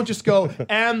 Don't just go,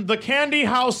 and the candy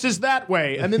house is that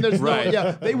way. And then there's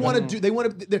they want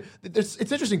to.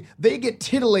 It's interesting. They get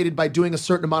titillated by doing a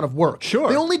certain amount of work. Sure.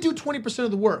 They only do 20%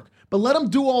 of the work. But let them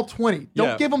do all 20.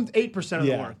 Don't give them 8% of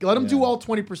the work. Let them do all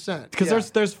 20%.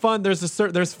 Because there's fun.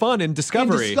 There's fun in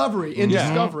discovery. In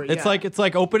discovery. It's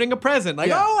like opening a present.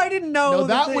 Like, oh, I didn't know. No,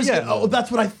 that was. Oh,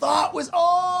 that's what I thought was.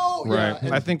 Oh, right.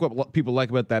 Yeah. I think what people like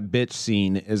about that bitch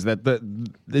scene is that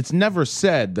it's never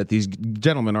said that these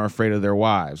gentlemen are afraid of their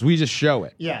wives. We just show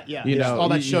it. Yeah. You know, all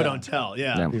that show don't tell.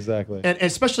 Yeah. Exactly. And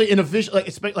especially in a visual,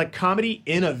 like comedy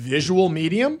in a visual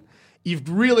medium. You've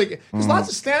really there's lots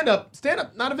of stand up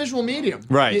not a visual medium,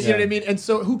 right? You know what I mean? And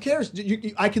so who cares?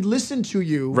 I could listen to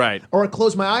you, right? Or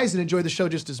close my eyes and enjoy the show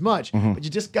just as much. But you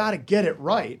just got to get it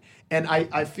right. And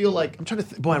I feel like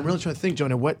I'm really trying to think,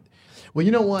 Jonah. Well,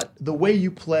 you know what? The way you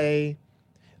play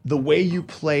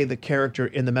the character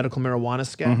in the medical marijuana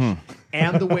sketch,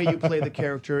 and the way you play the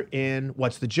character in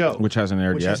What's the Joke, which hasn't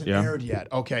aired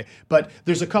yet. Okay, but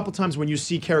there's a couple times when you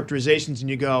see characterizations and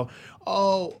you go,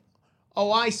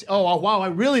 Oh, I see. Oh, wow! I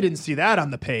really didn't see that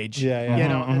on the page. Yeah. You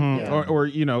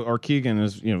know, or Keegan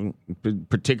is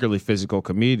particularly physical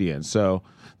comedian. So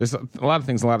there's a lot of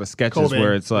things, a lot of sketches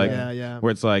where it's like,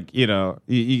 where it's like, you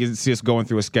can see us going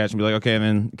through a sketch and be like, okay, and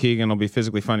then Keegan will be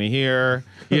physically funny here.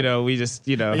 We just,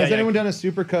 Has anyone done a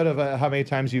supercut of how many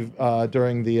times you've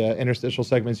during the interstitial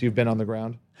segments you've been on the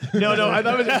ground? No, I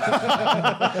thought it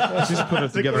was just put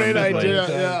it together. Great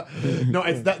idea. Yeah.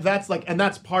 No, that's like, and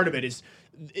that's part of it is.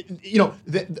 When I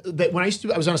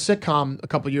was on a sitcom a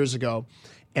couple years ago,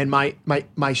 and my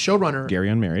showrunner Gary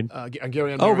Unmarried.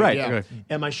 Gary Unmarried. Oh, right. Yeah. Okay.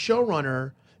 And my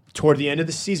showrunner, toward the end of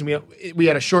the season, we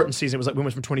had a shortened season. It was like we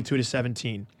went from 22 to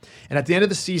 17. And at the end of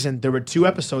the season, there were 2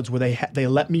 episodes where they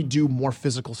let me do more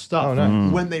physical stuff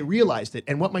when they realized it.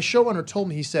 And what my showrunner told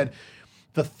me, he said,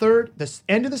 the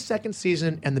end of the second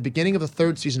season and the beginning of the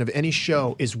third season of any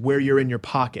show is where you're in your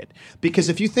pocket. Because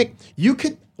if you think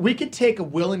we could take a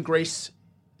Will and Grace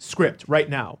script right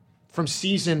now from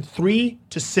season 3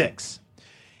 to 6,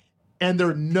 and there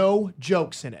are no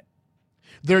jokes in it.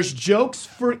 There's jokes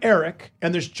for Eric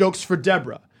and there's jokes for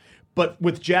Deborah, but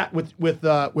with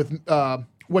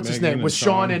what's his name, with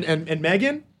Sean and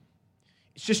Megan,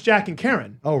 it's just Jack and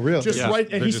Karen. Oh, really? Just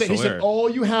right. And he said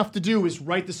all you have to do is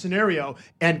write the scenario,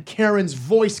 and Karen's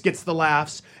voice gets the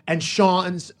laughs, and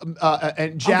Sean's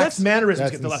and Jack's mannerisms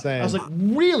get the laughs. I was like,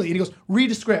 really? And he goes, read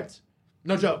the script,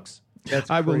 no jokes.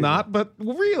 I will not, but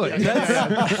really.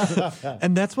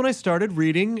 And that's when I started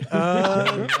reading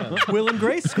Will and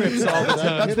Grace scripts all the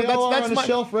time. That's on the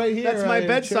shelf right here. That's my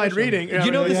bedside reading.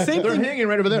 The same they're thing hanging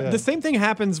right over there. The same thing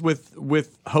happens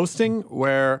with hosting,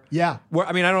 where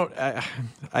I mean,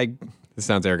 I this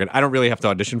sounds arrogant. I don't really have to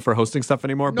audition for hosting stuff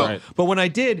anymore. But when I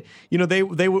did, they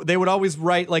would always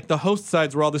write, like, the host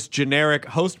sides were all this generic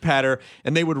host patter,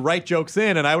 and they would write jokes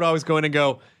in, and I would always go in and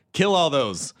go, kill all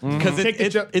those, because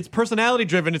it's personality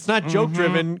driven. It's not joke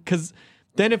driven. Because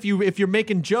then if you're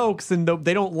making jokes and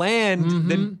they don't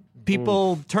land, then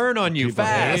people turn on you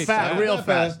fast. Real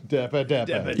fast. Yeah,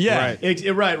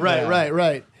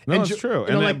 right. No, it's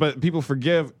true. But people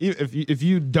forgive if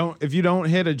you don't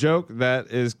hit a joke that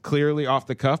is clearly off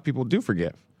the cuff. People do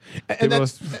forgive.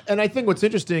 And I think what's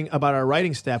interesting about our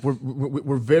writing staff,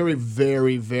 we're very,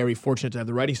 very, very fortunate to have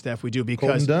the writing staff we do,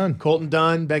 because Colton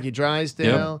Dunn, Becky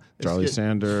Drysdale, Charlie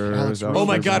Sanders. Oh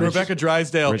my God, Rebecca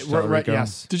Drysdale.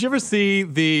 Yes. Did you ever see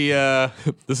the?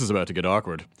 This is about to get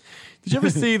awkward. Did you ever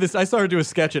see this? I saw her do a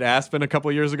sketch at Aspen a couple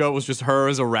of years ago. It was just her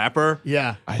as a rapper.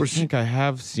 Yeah. I think I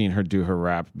have seen her do her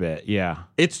rap bit. Yeah.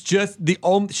 It's just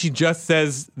she just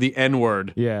says the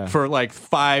N-word for like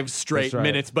 5 straight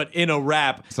minutes, but in a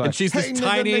rap. Like, and she's hey, this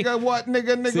tiny. Nigga, what?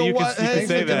 Nigga, So you what? can, you Hey, can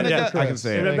say nigga, that. nigga. Yeah. I can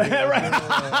say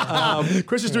it.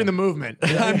 Chris is doing the movement.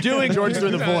 George's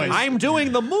doing the voice. I'm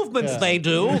doing the movements they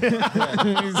do. And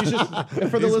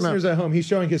for the listeners at home, he's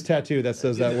showing his tattoo that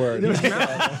says that word.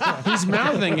 He's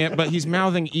mouthing it, but he's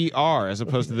mouthing ER as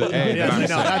opposed to the A. Yeah,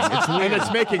 and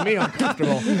it's making me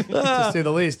uncomfortable, to say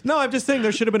the least. No, I'm just saying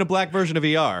there should have been a black version of ER.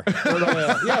 Yeah,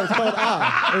 it was called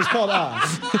Ah. It was called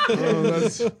Ah.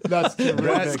 That's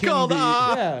It's called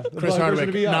Yeah, Chris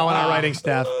Hardwick, now on our writing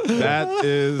staff. That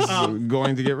is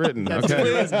going to get written.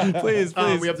 Okay. Please.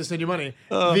 We have to send you money.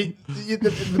 But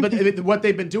what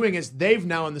they've been doing is they've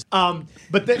now in this.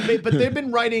 But they've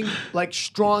been writing like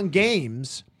strong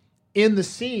games in the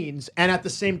scenes, and at the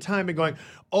same time, and going,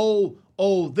 oh,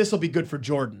 this will be good for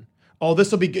Jordan. Oh,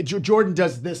 this will be good. Jordan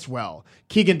does this well.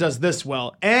 Keegan does this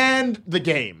well, and the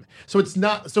game. So it's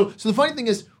not. So the funny thing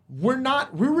is, we're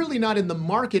really not in the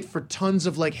market for tons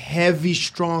of like heavy,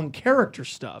 strong character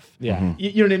stuff. Yeah. Mm-hmm.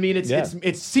 You know what I mean?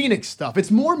 It's scenic stuff.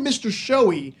 It's more Mr.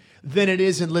 Showy than it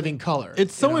is in Living Color.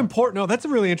 It's so important. No, that's a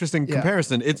really interesting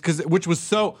comparison. It's because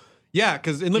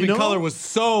in Living Color was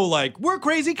so like, we're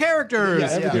crazy characters. Yeah,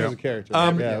 everything was a character.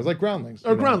 It was like Groundlings.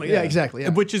 Or Groundlings, yeah, exactly. Yeah.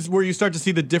 Which is where you start to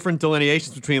see the different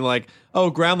delineations between like, oh,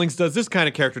 Groundlings does this kind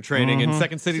of character training, and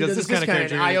Second City does this kind of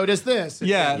character training. IO does this.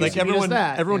 Yeah, and like UCB does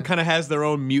that. everyone kind of has their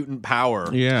own mutant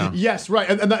power. Yeah. Yes, right.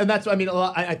 And that's, I mean,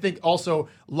 I think also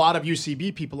a lot of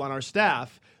UCB people on our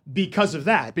staff, because of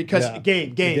that, because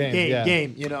game,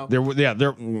 you know. They're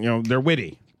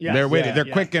witty. Yes. They're witty. Yeah, They're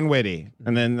quick and witty.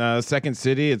 And then Second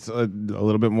City, it's a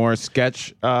little bit more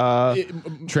sketch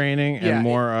training and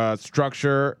more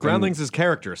structure. Groundlings is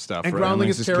character stuff. And right?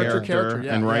 Groundlings is character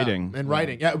and writing. And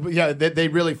writing. Yeah, they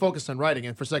really focus on writing.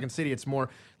 And for Second City, it's more,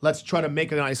 let's try to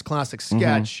make a nice classic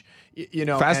sketch. You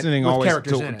know, fascinating with always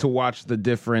characters to watch the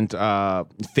different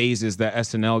phases that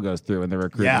SNL goes through in the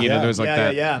recruitment. There's like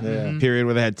that period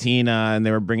where they had Tina and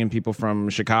they were bringing people from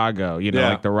Chicago.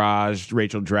 Like the Raj,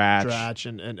 Rachel Dratch,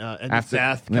 and after,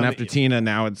 Seth. And then after Tina,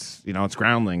 now it's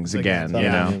Groundlings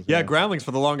again. Yeah, Groundlings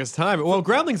for the longest time. Well,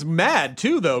 Groundlings mad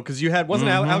too though, because you had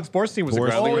Alex Borstein was a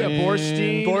Groundling. Oh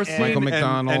yeah, Borstein, Michael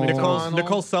McDonald, and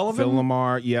Nicole Sullivan, Phil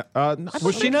Lamar. Yeah,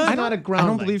 was she not? Not a Groundling. I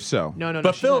don't believe so. No.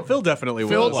 But Phil definitely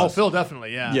was. Oh, Phil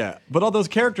definitely. Yeah. Yeah, but all those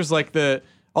characters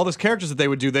all those characters that they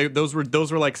would do, those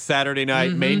were like Saturday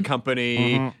night main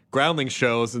company Groundling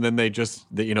shows, and then they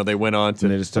went on to.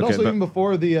 And they just took even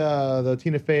before the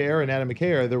Tina Fey era and Adam McKay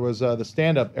era, there was the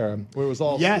stand-up era where it was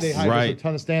all they hired a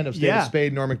ton of stand-ups. David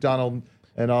Spade, Norm Macdonald,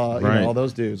 and all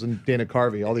those dudes, and Dana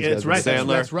Carvey, all these guys. Right, Sandler.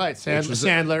 That's right.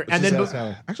 Sandler, and then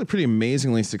actually pretty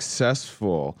amazingly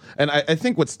successful. And I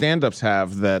think what stand-ups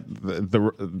have that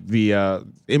the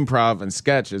improv and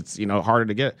sketch, it's harder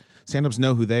to get. Stand-ups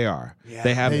know who they are. Yeah,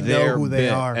 they have their who they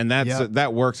bit, are, and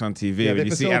that works on TV. Yeah, when they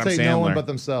you see Adam facilitate Sandler. no one but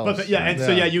themselves.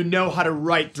 So you know how to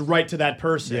write to that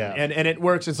person, and it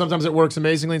works. And sometimes it works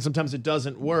amazingly, and sometimes it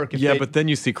doesn't work. But then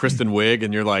you see Kristen Wiig,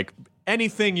 and you're like,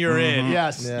 anything you're in,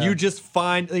 you just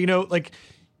find, like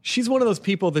she's one of those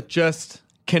people that just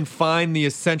can find the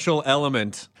essential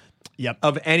element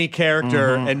of any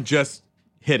character and just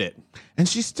hit it. And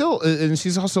she's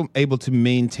also able to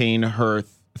maintain her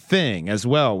thing as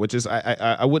well, which is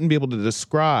I wouldn't be able to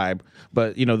describe,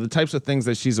 but the types of things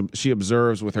that she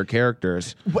observes with her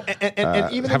characters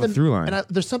and even have a through line. And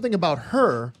there's something about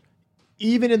her,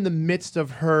 even in the midst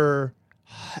of her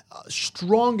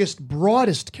strongest,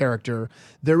 broadest character,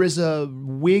 there is a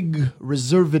Wiig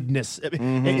reservedness.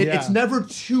 It's never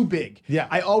too big. Yeah,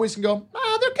 I always can go,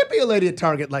 there could be a lady at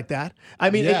Target like that.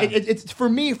 I mean, it's for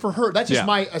me, for her, that's just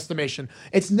my estimation.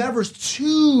 It's never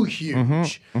too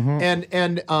huge,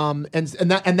 and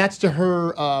that's to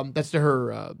her. It's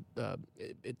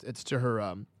to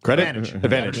her advantage.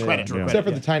 Except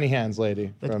for the tiny hands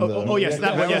lady. Yes,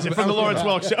 that one. Yes, from the Lawrence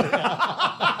Welk show.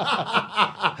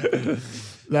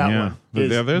 That one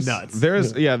is nuts.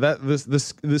 There's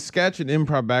the sketch and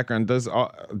improv background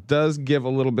does give a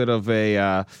little bit of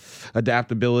a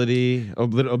adaptability, a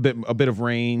bit of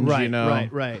range.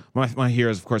 Right. My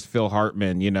hero is of course Phil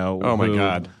Hartman. Oh my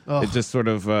God! It just sort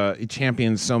of he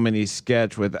champions so many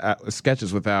sketches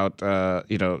without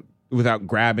without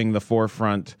grabbing the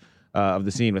forefront of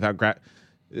the scene,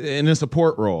 in a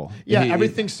support role. Yeah,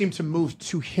 everything seemed to move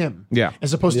to him. Yeah.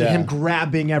 As opposed to him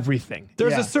grabbing everything.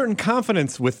 There's a certain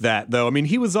confidence with that, though. I mean,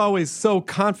 he was always so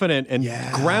confident and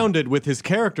grounded with his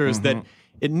characters that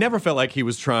it never felt like he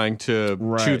was trying to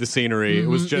chew the scenery. It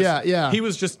was just he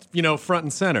was just front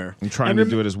and center and trying to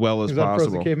do it as well as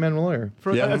possible. He's a caveman lawyer.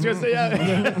 I was gonna say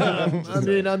I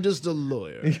mean, I'm just a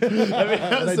lawyer.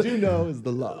 I do know is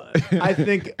the law. I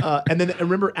think, and then I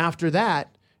remember after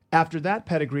that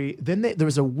pedigree, then there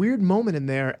was a weird moment in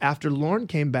there after Lorne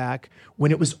came back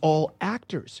when it was all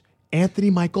actors. Anthony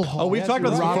Michael Hall. Oh, we've talked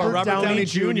about this before. Robert Downey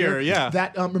Jr. Yeah.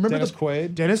 That remember Dennis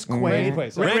Quaid,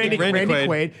 Randy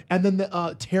Quaid, and then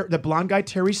the blonde guy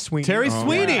Terry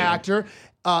Sweeney. Actor.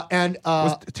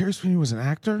 Terry Sweeney was an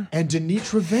actor, and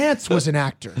Denitra Vance was an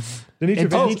actor. Denitra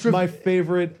Vance is my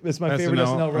favorite. It's my favorite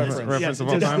SNL reference of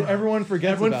all time. Everyone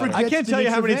forgets. I can't tell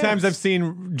you how many times I've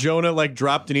seen Jonah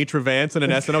drop Denitra Vance in an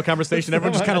SNL conversation.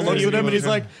 Everyone just kind of looks at him and he's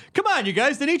like, "Come on, you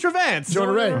guys, Denitra Vance."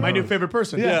 Jonah Ray, my new favorite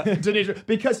person. Yeah, Denitra,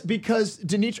 because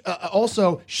Denitra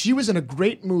also she was in a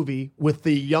great movie with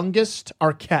the youngest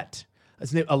Arquette.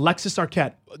 His name Alexis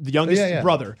Arquette, the youngest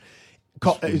brother.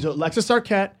 Alexis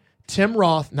Arquette. Tim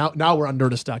Roth. Now we're on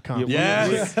Nerdist.com.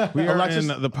 Yes. We are in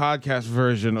the podcast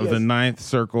version of the Ninth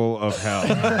Circle of Hell.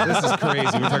 This is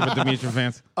crazy. We're talking about Denitra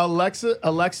Vance.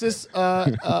 Alexis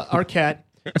Arquette,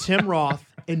 Tim Roth,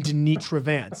 and Denitra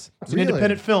Vance. It's an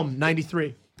independent film,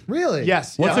 93. Really?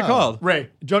 Yes. What's it called? Ray.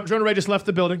 Jonah Ray just left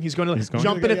the building. He's going to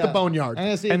jump in at the Boneyard. I'm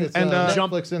going to see if it's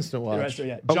Netflix Instant Watch.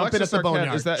 Jump in at the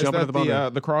Boneyard. Is that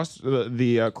the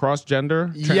cross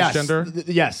gender? Transgender?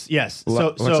 Yes.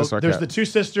 So there's the two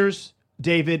sisters,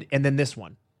 David, and then this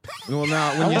one. Well,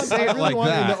 now when you say it like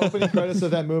that, in the that, opening credits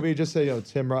of that movie, just say,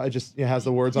 Tim Roth. It just has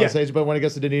the words on stage. But when it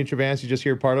gets to Denitra Vance, you just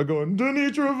hear Pardo going,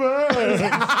 Denitra Vance,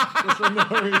 just for no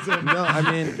reason. No,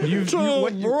 I mean,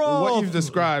 what you've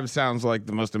described sounds like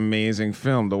the most amazing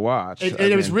film to watch.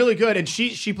 It was really good, and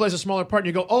she plays a smaller part. And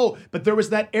you go, but there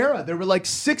was that era. There were like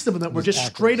 6 of them that were just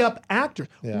straight up actors.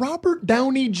 Yeah. Robert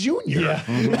Downey Jr. Yeah.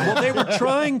 Well, they were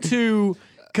trying to.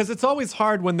 Because it's always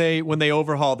hard when they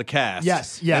overhaul the cast.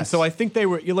 Yes. And so I think they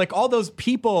were all those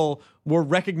people were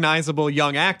recognizable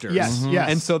young actors. Yes.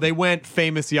 And so they went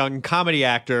famous young comedy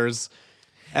actors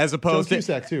as opposed Joan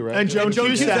Cusack too, right? And Joan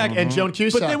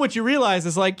Cusack. But then what you realize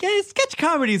is sketch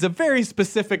comedy is a very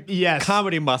specific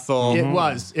comedy muscle. It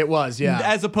was, yeah.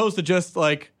 As opposed to just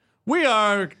we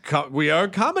are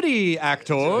comedy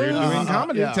actors. We're doing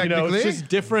comedy, technically. It's just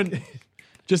different.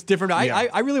 Just different.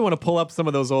 I really want to pull up some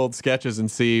of those old sketches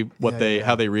and see what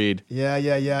how they read. Yeah.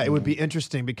 It would be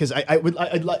interesting because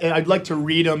I'd like to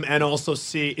read them and also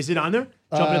see. Is it on there?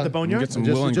 Jumping at the Boneyard. Get some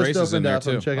Will and Graces in there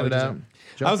too. I'm checking it out.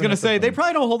 I was going to say they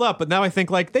probably don't hold up, but now I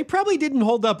think they probably didn't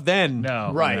hold up then.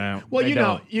 No, right? No, well, you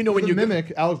know when the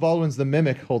Mimic, Alec Baldwin's The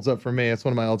Mimic holds up for me. It's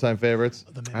one of my all-time favorites.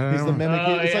 He's the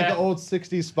Mimic. It's like the old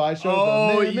 '60s spy show.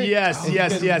 Oh yes.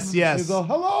 He's all,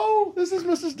 hello, this is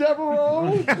Mrs.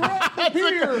 Devereaux.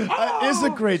 Here. It's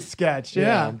a great sketch.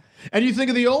 Yeah. And you think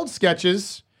of the old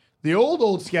sketches, the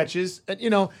old sketches, and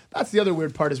that's the other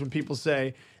weird part is when people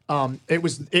say. It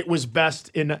was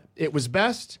best. You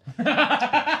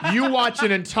watch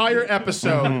an entire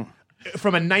episode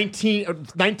from a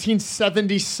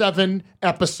 1977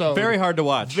 episode. Very hard to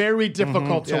watch. Very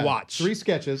difficult to watch. 3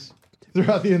 sketches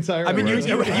throughout the entire. I mean, you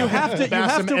have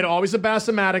to. And always a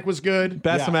Bassomatic was good.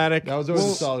 Bassomatic. That was always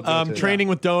a solid. Training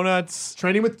with Donuts.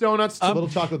 Little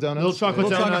chocolate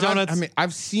donuts. I mean,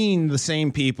 I've seen the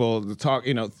same people talk.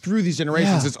 Through these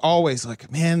generations, it's always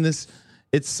like, man,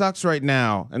 it sucks right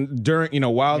now. And during,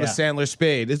 while the Sandler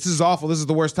Spade, this is awful. This is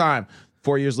the worst time.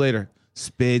 4 years later,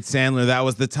 Spade Sandler, that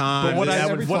was the time. But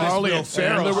Farley and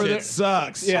Farrell were there.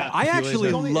 Sucks. Yeah, I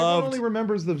actually loved. Everyone only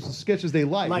remembers the sketches they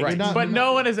like. Right. But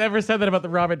no one has ever said that about the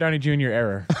Robert Downey Jr.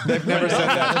 era. They've never said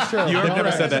that. That's true. You have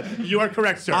never said that. You are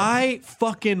correct, sir. I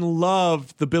fucking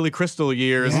loved the Billy Crystal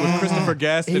years with Christopher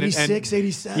Guest 86,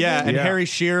 87. Yeah, and Harry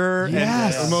Shearer.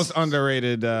 Yes. The most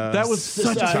underrated. That was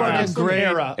such a fucking great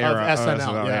era of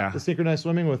SNL. The synchronized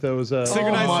swimming with those.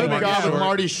 Synchronized swimming. God, with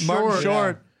Marty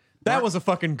Short. That was a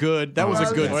fucking good. That was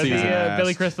a good season.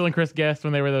 Billy Crystal and Chris Guest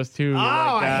when they were those two.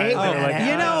 I hate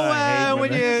that.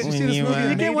 When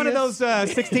you get one of those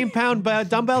 16-pound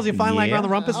dumbbells you find lying around the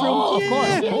rumpus room. Oh, of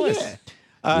course.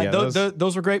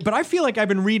 Those were great. But I feel like I've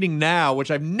been reading now,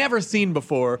 which I've never seen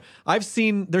before.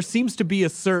 There seems to be a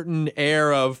certain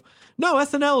air of. No,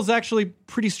 SNL is actually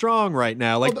pretty strong right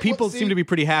now. People seem to be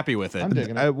pretty happy with it. I'm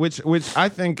digging it. Which I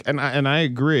think, and I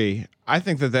agree. I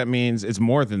think that means it's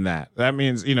more than that. That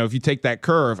means if you take that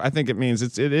curve, I think it means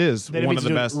it is one of the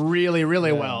best. Really,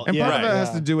 really well. And part of that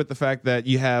has to do with the fact that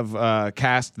you have a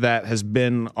cast that has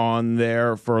been on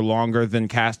there for longer than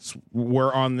casts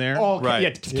were on there.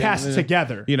 Cast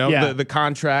together. The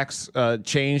contracts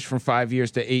changed from 5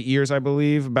 years to 8 years, I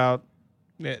believe, about.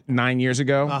 9 years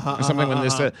ago or something when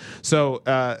this. So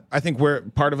I think we're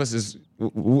part of us is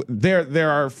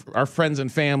they're our friends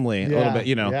and family a little bit.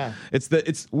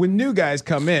 It's when new guys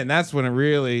come in, that's when it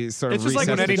really sort of. It's just like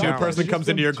when any new person comes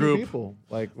into your group.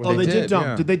 Like they did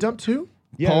dump. Did they dump two?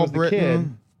 Yeah, Paul the kid.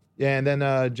 Yeah, and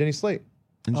then Jenny Slate.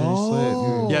 And Jenny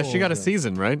Slate. Yeah, she got a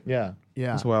season, right? Yeah.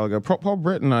 That's a while ago. Paul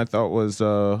Britton, I thought was.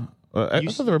 I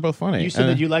thought they were both funny. You said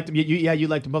that you liked them. You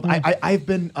liked them both. I've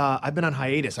been on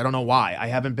hiatus. I don't know why. I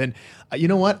haven't been. You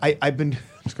know what? I've been.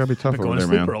 It's gotta be tough over going there,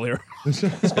 to sleep man. earlier. It's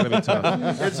gotta be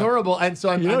tough. It's horrible, and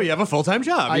so you have a full-time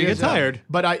job. You get tired.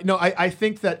 But I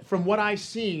think that from what I've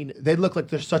seen, they look like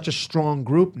they're such a strong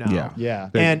group now. Yeah.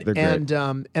 And they're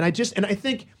great. I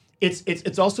think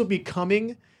it's also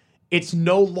becoming. It's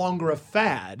no longer a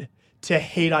fad to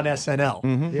hate on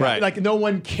SNL. Right. Like no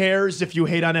one cares if you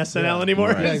hate on SNL anymore.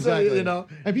 Right. Yeah, exactly. So,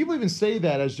 and people even say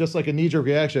that as just like a knee-jerk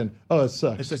reaction. Oh, it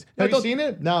sucks. Have you seen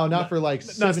it? No, not for like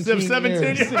 17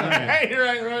 years.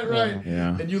 Right.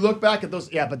 Yeah. And you look back at those,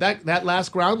 but that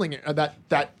last Groundling,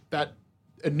 that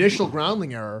initial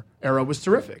Groundling era was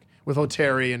terrific with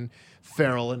O'Terry and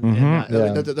Farrell and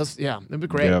it'd be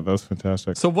great. Yeah, that was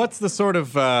fantastic. So what's the sort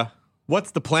of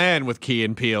what's the plan with Key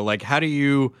and Peele? Like, how do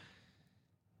you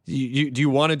do you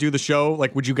want to do the show?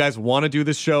 Like, would you guys want to do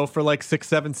this show for like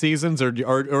 6-7 seasons,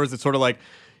 or is it sort of like,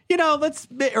 or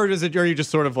are you just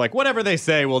sort of like whatever they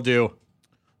say we'll do?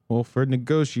 Well, for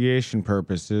negotiation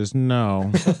purposes, no.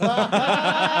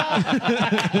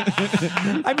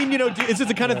 I mean, is it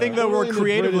the kind of thing though where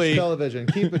creatively television,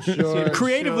 keep it short.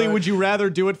 Creatively, would you rather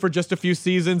do it for just a few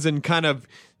seasons and kind of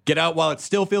get out while it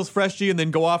still feels fresh to you and then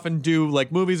go off and do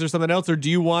like movies or something else? Or do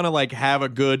you want to like have a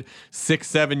good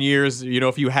 6-7 years,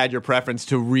 if you had your preference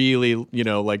to really,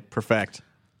 like perfect?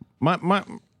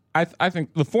 I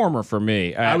think the former for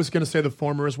me. I was going to say the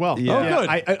former as well. Yeah. Oh, good.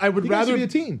 I would rather be a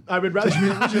teen. I would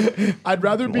rather I'd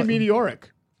rather be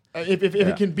meteoric. If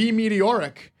it can be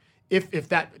meteoric, if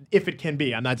it can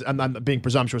be. I'm not being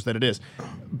presumptuous that it is.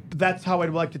 That's how I'd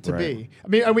like it to be. I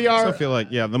mean, we are. I feel like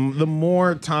the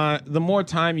more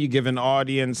time you give an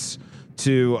audience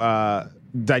to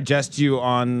digest you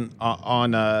on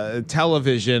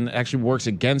television actually works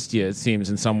against you, it seems,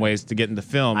 in some ways, to get into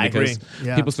film. Because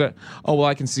people say, oh, well,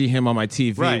 I can see him on my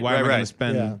TV. Why am I going to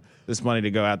spend this money to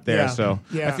go out there? So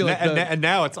I feel like and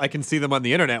now I can see them on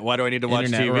the internet. Why do I need to watch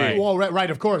TV? Right. Well,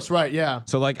 right, of course, right, yeah.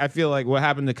 So like I feel like what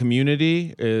happened to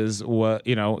Community is what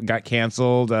got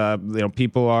canceled.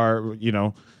 People are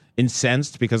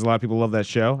incensed because a lot of people love that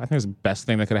show. I think it's the best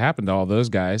thing that could have happened to all those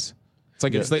guys. It's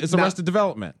like it's Arrested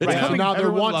Development. Right. So now they're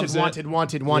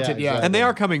wanted. Yeah, and they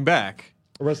are coming back.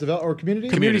 Arrested Development or Community?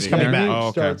 Community's coming back. Oh,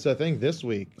 okay. Starts, I think, this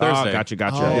week. Thursday. Gotcha.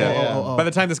 By the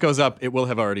time this goes up, it will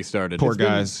have already started. Poor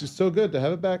guys. It's so good to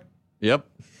have it back. Yep.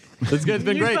 It's good. It's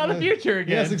been great. You saw the future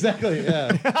again. Yes, exactly.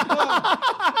 Yeah.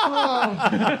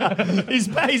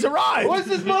 He's arrived. What's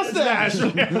his mustache?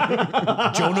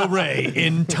 Jonah Ray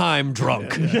in Time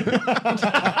Drunk.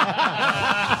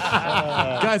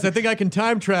 Guys, I think I can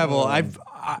time travel. I've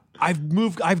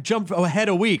jumped ahead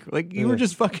a week. Like you were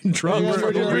just fucking drunk.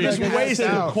 You're just wasted.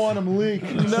 Quantum leak.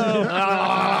 No.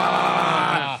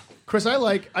 Chris, I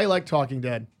like Talking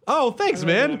Dead. Oh, thanks,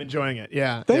 man. I'm enjoying it.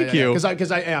 Yeah. Thank you.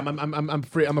 Because I am. I'm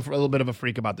free. I'm a little bit of a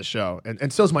freak about the show,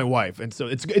 and so's my wife. And so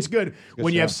it's good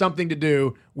when you have something to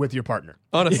do with your partner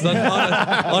on a Sunday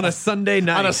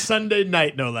night. On a Sunday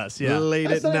night, no less. Yeah. Late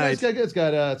at night.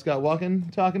 It's got Walking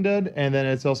Talking Dead, and then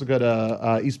it's also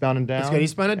got Eastbound and Down. It's got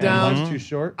Eastbound and Down. Life's Too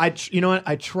Short. You know what?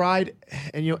 I tried,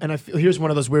 and I feel here's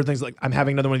one of those weird things. Like I'm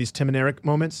having another one of these Tim and Eric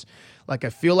moments. Like I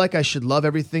feel like I should love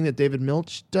everything that David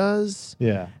Milch does.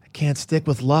 Yeah. Can't stick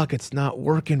with luck. It's not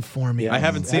working for me. I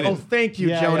haven't seen it. Oh, thank you,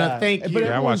 Jonah. Thank you. But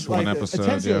I watched one episode.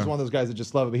 Atencio is one of those guys that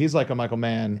just love it, but he's like a Michael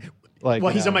Mann.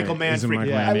 He's a Michael Mann freak.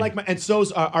 I like and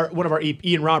so's one of our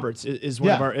Ian Roberts is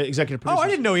one of our executive producers. Oh, I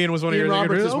didn't know Ian was one of your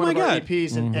Roberts is oh one my of our God.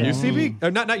 EPs and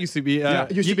UCB? Not UCB.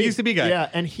 UCB guy. Yeah,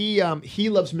 and he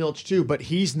loves Milch too, but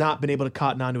he's not been able to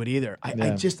cotton onto it either. You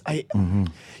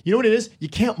know what it is? You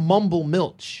can't mumble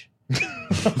Milch.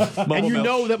 And you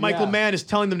know that Michael Mann is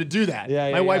telling them to do that.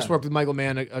 My wife's worked with Michael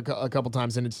Mann a couple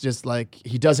times, and it's just like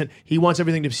he wants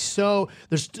everything to be so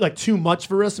there's like too much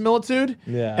verisimilitude.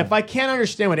 Yeah. If I can't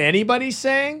understand what anybody's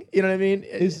saying, you know what I mean?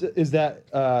 Is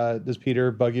that does Peter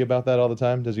bug you about that all the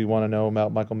time? Does he want to know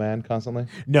about Michael Mann constantly?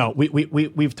 No,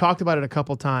 we've talked about it a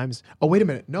couple times. Oh, wait a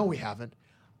minute. No, we haven't.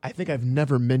 I think I've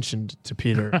never mentioned to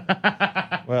Peter.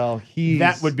 Well, he's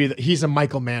a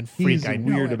Michael Mann freak. He's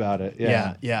weird about it.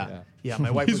 Yeah. My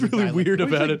wife he's was really weird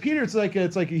about it. Peter, it's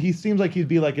like he seems like he'd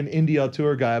be like an India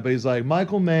tour guy, but he's like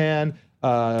Michael Mann,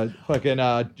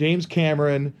 fucking James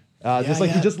Cameron, Just like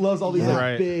he just loves all these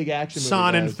like big action movies.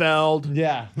 Sonnenfeld.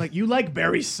 Yeah. Like, you like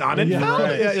Barry Sonnenfeld?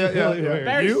 Yeah.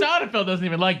 Barry Sonnenfeld doesn't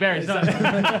even like Barry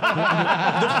Sonnenfeld.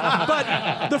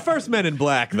 But the first Men in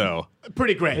Black, though.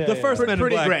 Pretty great. The first Men in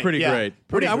Black, pretty great.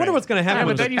 I wonder what's going to happen But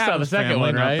with then you saw the second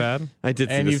one, not right? bad. I did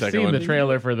see And the you've second seen one. the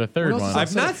trailer for the third one.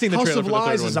 I've not seen the House trailer of for the third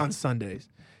Lies one. is on Sundays.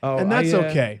 Oh, And that's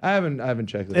okay. I haven't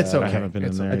checked it It's out. okay. I haven't been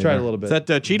in there. I tried a little bit. Is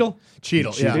that Cheadle?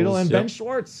 Cheadle, yeah. Cheadle and Ben Yep.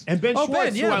 Schwartz. And Ben Oh,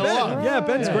 Schwartz, Ben, yeah, who I Ben. love. Yeah,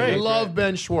 Ben's great. I love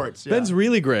Ben Schwartz. Yeah. Ben's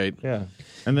really great. Yeah.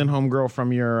 And then homegirl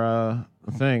from your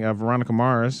thing, Veronica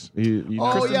Mars. You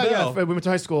Oh Kristen yeah, Bell. yeah. We went to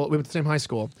high school. We went to the same high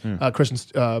school. Kristen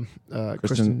Stu.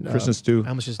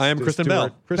 I am Kristen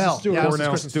Bell. Kristen Stewart. Yeah, Cornell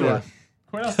Kristen Stewart.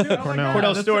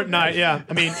 Cornell Stewart and I, yeah.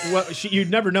 I mean, you'd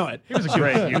never know it. He was a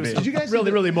great QB. Did you guys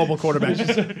really mobile quarterback?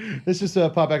 This just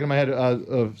popped back in my head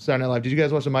of Saturday Night Live. Did you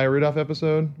guys watch the Maya Rudolph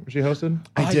episode where she hosted?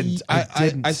 I didn't.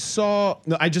 I saw.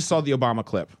 No, I just saw the Obama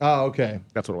clip. Oh, okay.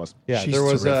 That's what it was. Yeah, She's there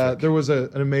was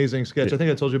an amazing sketch. I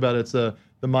think I told you about it. It's the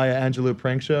Maya Angelou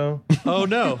prank show. Oh,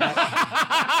 no.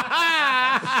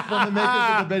 From the makers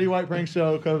of the Betty White prank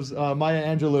show comes Maya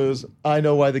Angelou's "I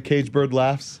Know Why the Caged Bird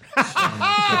Laughs."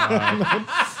 And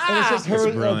it's just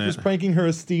her just pranking her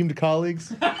esteemed colleagues.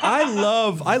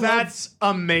 That's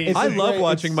amazing. I love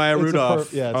watching Maya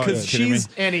Rudolph because because she's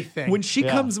anything. when she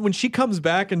comes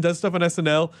back and does stuff on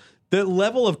SNL. The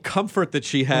level of comfort that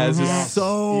she has is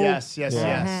so yes.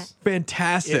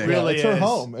 fantastic. It really it's her is.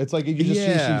 home. It's like you just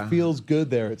she feels good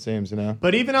there. It seems,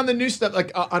 But even on the new stuff,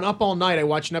 like on Up All Night, I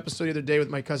watched an episode the other day with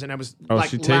my cousin. I was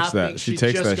she takes laughing. that. She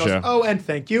takes just that goes, show. Oh, and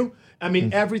thank you. I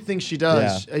mean, everything she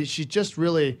does, she just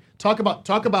really talk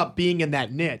about being in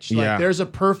that niche. Like, there's a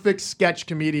perfect sketch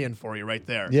comedian for you right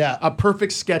there. Yeah, a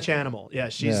perfect sketch animal. Yeah,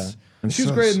 she's. Yeah. And she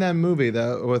was great in that movie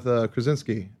with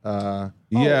Krasinski.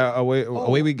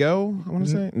 Away We Go. I want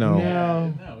to say No,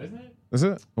 isn't it? Is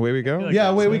it Away We Go? Like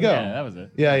Away We Go. Yeah, that was it.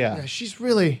 Yeah. She's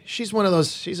one of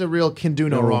those. She's a real can do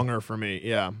no wronger for me.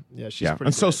 Yeah. She's pretty.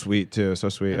 And so sweet too. So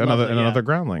sweet. Another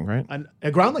groundling, right? A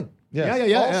groundling. Yes.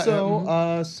 Yeah.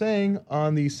 Also, sang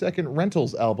on the second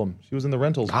Rentals album. She was in the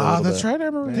Rentals. That's right. I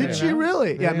remember. Did she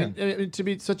really? Yeah. I mean, to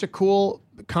be such a cool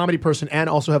comedy person and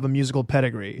also have a musical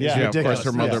pedigree. Is Of ridiculous. course,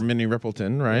 her mother, Minnie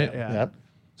Rippleton, right? Yeah. Yep.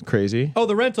 It's crazy. Oh,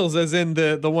 the Rentals, as in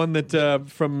the one that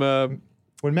from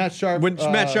when Matt Sharp.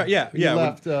 Matt Sharp, he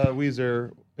left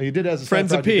Weezer. He did as a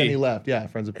Friends side of project, P. Then he left. Yeah,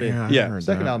 Friends of P. Yeah.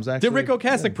 Second album's actually. Did Rick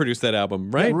Ocasek produce that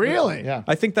album, right? Really? Yeah.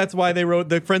 I think that's why they wrote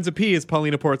the Friends of P is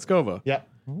Paulina Portskova. Yeah.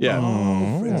 Yeah.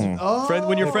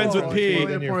 When you're friends with P.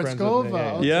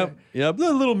 Yep. A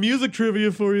little music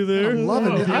trivia for you there. I'm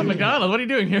loving it. I'm McDonald. What are you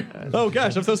doing here? Oh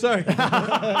gosh, I'm so sorry. Wait,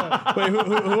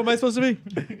 who am I supposed to be?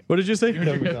 What did you say?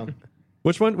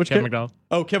 Which one? Which Kevin McDonald.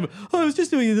 Oh, Kevin. Oh, I was just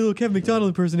doing a little Kevin McDonald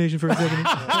impersonation for a second.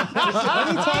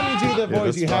 Anytime you do the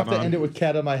voice, you have to end it with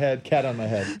 "cat on my head." Cat on my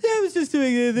head. Yeah, I was just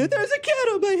doing it. There's a cat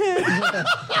on my head.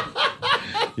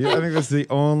 Yeah, I think that's the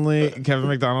only Kevin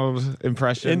McDonald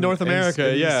impression in North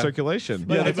America. in circulation.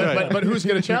 Yeah, that's right. But who's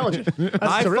going to challenge it?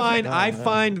 I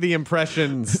find the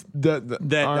impressions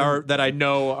that I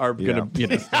know are gonna.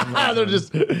 They're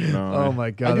just. Oh my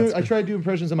god! I try to do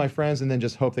impressions of my friends and then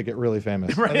just hope they get really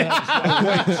famous. Right.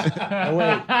 I wait.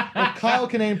 If Kyle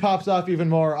Kinane pops off even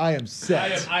more, I am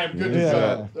set. I am good to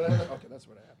go. Okay, that's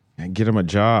what I have. And get him a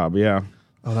job. Yeah.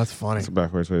 Oh, that's funny. That's a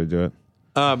backwards way to do it.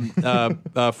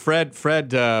 Fred.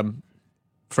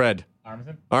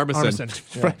 Armisen. Fred.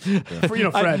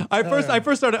 I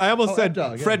first started. I almost said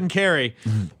Fred and Carrie.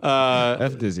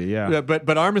 F Dizzy. Yeah. But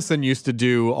Armisen used to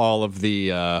do all of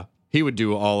the. He would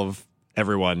do all of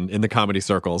everyone in the comedy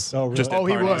circles. Oh, really? Just at He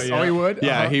parties. would. Oh, he would.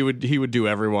 Yeah, he would do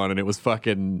everyone, and it was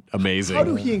fucking amazing. How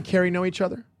do he and Carrie know each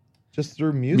other? Just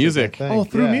through music. Music. I think. Oh,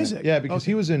 through music. Yeah, because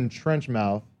he was in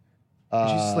Trenchmouth.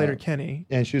 She's Slater Kenny.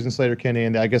 And she was in Slater Kenny,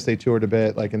 and I guess they toured a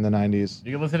bit, like in the 90s.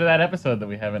 You can listen to that episode that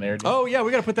we haven't aired yet. Oh yeah,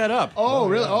 we got to put that up. Oh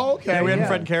really? Oh okay. Yeah, we had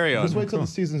Fred and Carrie on. Just wait till the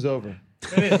season's over.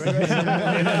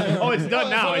 Oh, it's done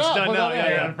now. It's done now.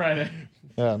 Yeah. on Friday.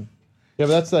 Yeah,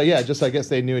 but that's just I guess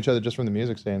they knew each other just from the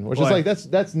music scene, which is like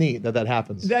that's neat that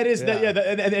happens. That is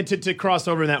and to cross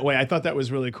over in that way, I thought that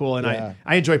was really cool, and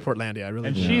I enjoy Portlandia. I really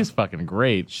And do. she's fucking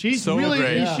great. She's so really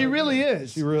great. she really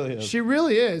is. She really is. She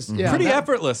really is. Yeah. Pretty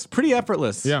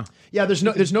effortless. Yeah. Yeah,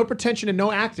 there's no pretension and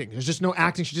no acting. There's just no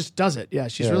acting. She just does it. Yeah,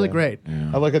 she's really great.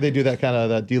 I like how they do that kind of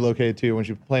that delocated too. When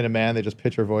she's playing a man, they just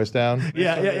pitch her voice down.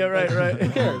 Yeah, right. Who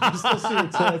cares? You still see her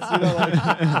tits.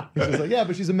 She's like, yeah,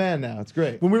 but she's a man now. It's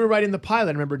great. When we were writing the pilot,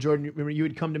 I remember Jordan. You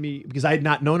had come to me because I had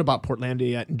not known about Portlandia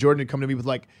yet, and Jordan had come to me with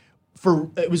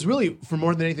it was really for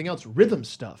more than anything else, rhythm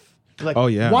stuff. Like,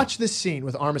 watch this scene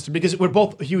with Armisen because we're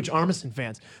both huge Armisen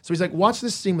fans. So he's like, watch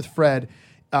this scene with Fred.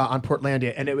 on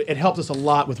Portlandia, and it helped us a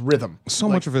lot with rhythm. So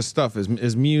much of his stuff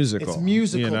is musical. It's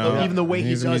musical, you know? even the way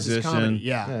He's he a does his musician. comedy.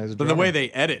 Yeah, But the way they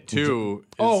edit too.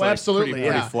 Is absolutely,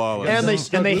 pretty flawless.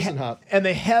 And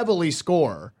they heavily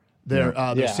score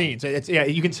their scenes. It's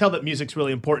you can tell that music's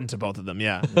really important to both of them.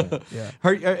 Yeah.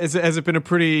 Has it been a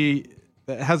pretty?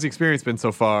 How's the experience been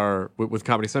so far with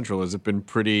Comedy Central? Has it been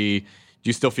pretty? Do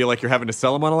you still feel like you're having to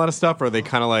sell them on a lot of stuff, or are they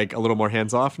kind of like a little more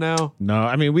hands off now? No,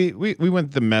 I mean we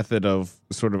went the method of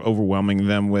sort of overwhelming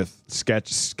them with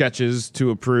sketches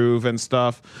to approve and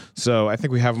stuff. So I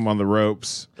think we have them on the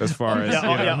ropes as far as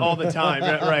all the time.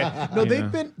 Right. No,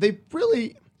 they've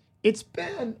really. It's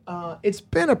been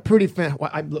a pretty fan. Well,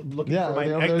 I'm looking for my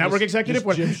network executive.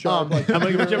 Jim Sharp, I'm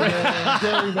looking for Jim.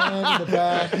 Gary Mann in the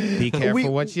back. Be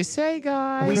careful what you say,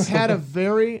 guys. We've had a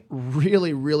very,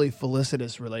 really, really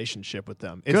felicitous relationship with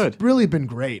them. It's really been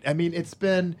great. I mean,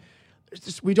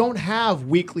 we don't have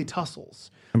weekly tussles.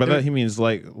 And by that he means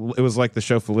like it was like the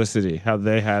show Felicity, how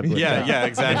they had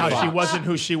exactly. How she wasn't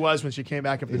who she was when she came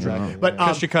back after the drag. But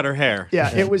because she cut her hair.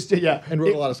 Yeah, it was and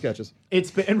wrote a lot of sketches. It's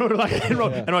been and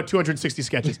wrote 260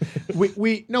 sketches. We've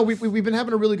been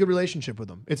having a really good relationship with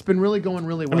them. It's been really going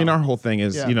really well. I mean, our whole thing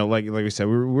is like we said,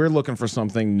 we're looking for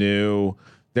something new.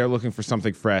 They're looking for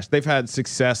something fresh. They've had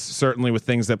success certainly with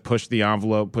things that push the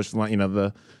envelope, push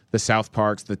the South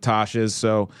Parks, the Toshas.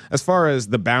 So as far as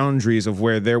the boundaries of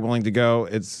where they're willing to go,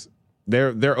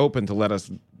 they're open to let us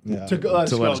let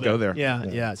us go there.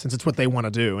 Yeah, since it's what they want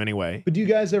to do anyway. But do you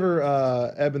guys ever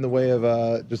ebb in the way of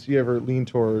you ever lean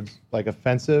towards like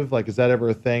offensive? Like, is that ever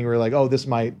a thing where like, oh, this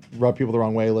might rub people the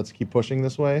wrong way, let's keep pushing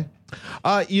this way?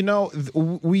 I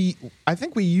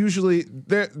think we usually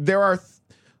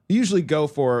usually go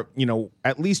for,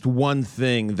 at least one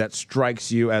thing that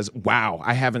strikes you as, wow,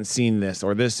 I haven't seen this,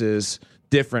 or this is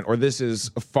different, or this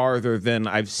is farther than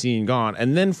I've seen gone.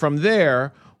 And then from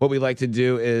there, what we like to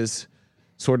do is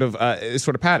sort of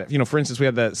pat it. For instance, we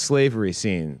had that slavery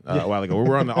scene a while ago. We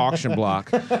were on the auction block,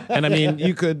 and I mean,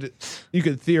 you could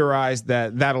theorize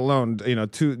that alone,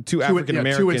 two African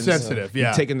Americans too insensitive,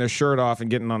 taking their shirt off and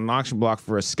getting on an auction block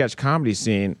for a sketch comedy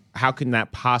scene. How can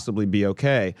that possibly be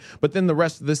okay? But then the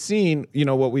rest of the scene,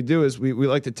 what we do is we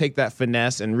like to take that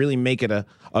finesse and really make it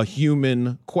a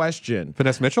human question.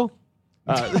 Finesse Mitchell?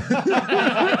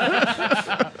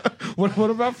 What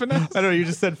about finesse? I don't know. You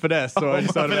just said finesse, so I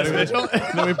just thought about it.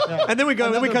 And then we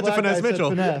cut to Finesse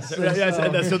Mitchell.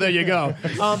 So there you go.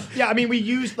 I mean, we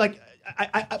use like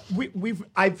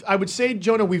I would say,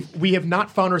 Jonah, we have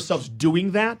not found ourselves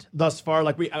doing that thus far.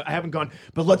 Like I haven't gone,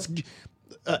 but let's.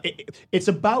 It's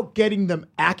about getting them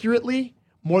accurately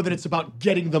more than it's about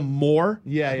getting them more.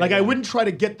 I wouldn't try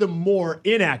to get them more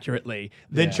inaccurately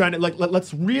than trying to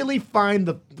let's really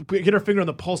get our finger on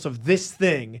the pulse of this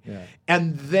thing,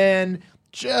 and then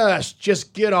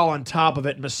just get all on top of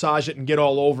it and massage it and get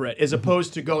all over it, as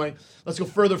opposed to going, let's go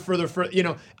further.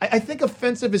 I think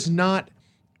offensive is not.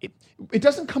 It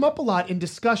doesn't come up a lot in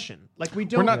discussion. Like we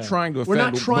don't. We're not trying to offend. We're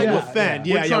not trying to offend.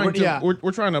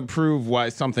 We're trying to prove why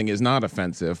something is not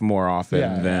offensive more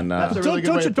often than.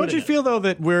 Don't you feel though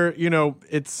that we're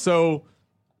it's so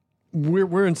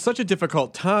we're in such a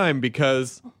difficult time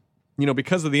because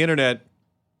of the internet,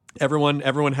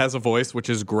 everyone has a voice, which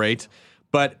is great,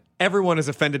 but everyone is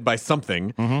offended by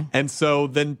something, and so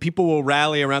then people will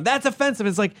rally around. That's offensive.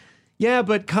 It's like. Yeah,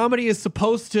 but comedy is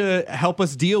supposed to help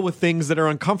us deal with things that are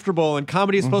uncomfortable, and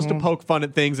comedy is supposed to poke fun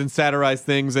at things and satirize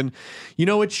things, and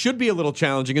it should be a little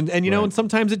challenging, and and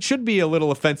sometimes it should be a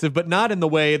little offensive, but not in the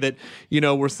way that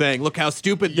we're saying, look how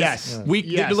stupid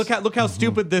look how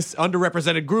stupid this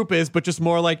underrepresented group is, but just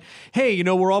more like, hey,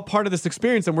 we're all part of this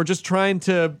experience, and we're just trying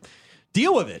to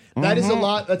deal with it. That is a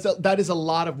lot. That is a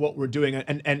lot of what we're doing,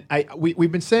 and we've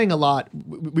been saying a lot.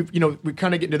 We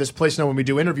kind of get into this place now when we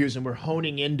do interviews, and we're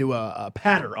honing into a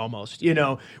pattern almost.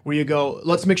 Where you go,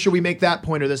 let's make sure we make that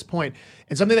point or this point,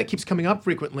 and something that keeps coming up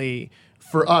frequently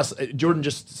for us. Jordan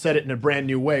just said it in a brand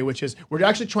new way, which is we're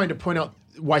actually trying to point out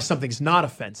why something's not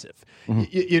offensive.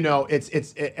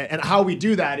 It's and how we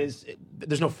do that is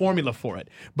there's no formula for it.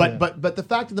 But the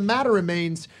fact of the matter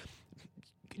remains,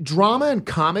 drama and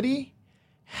comedy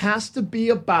has to be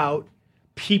about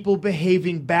people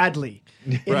behaving badly.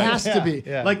 It has to be.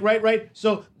 Right.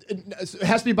 So it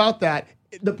has to be about that.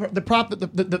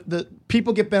 The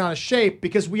people get bent out of shape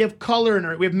because we have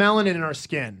color we have melanin in our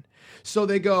skin. So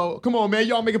they go, come on, man,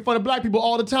 y'all making fun of black people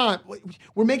all the time.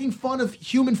 We're making fun of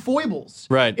human foibles.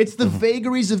 Right. It's the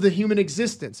vagaries of the human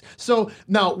existence. So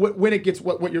now when it gets,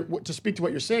 to speak to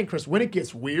what you're saying, Chris, when it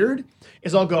gets weird,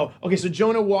 is I'll go, okay, so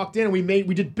Jonah walked in and we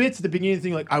did bits at the beginning of the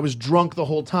thing, like I was drunk the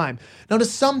whole time. Now to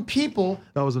some people.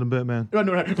 That wasn't a bit, man. No.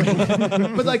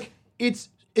 But like, it's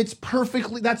that's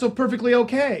perfectly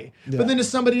okay. Yeah. But then to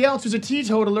somebody else who's a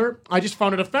teetotaler, I just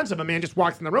found it offensive. A man just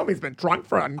walks in the room, he's been drunk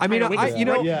for I mean,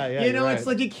 it's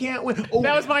like you can't win. Oh,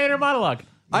 that was my inner monologue.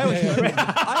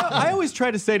 I always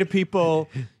try to say to people,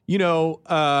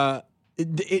 inside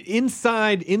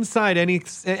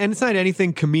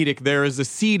anything comedic, there is a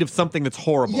seed of something that's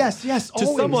horrible. Yes, to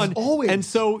someone. Always. And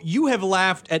so you have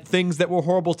laughed at things that were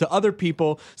horrible to other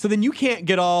people. So then you can't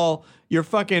get all your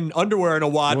fucking underwear in a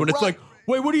wad when it's like,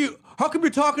 wait, how come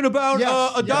you're talking about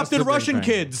adopted Russian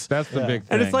kids? That's the big thing.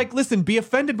 And it's like, listen, be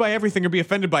offended by everything or be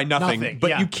offended by nothing.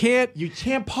 But you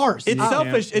can't parse. It's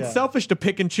selfish. It's selfish to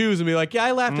pick and choose and be like, yeah,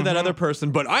 I laughed at that other person,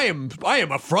 but I am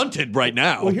affronted right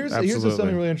now. Well, here's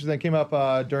something really interesting that came up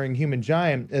during Human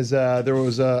Giant. Is there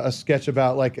was a sketch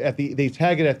about like they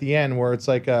tag it at the end where it's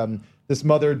like this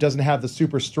mother doesn't have the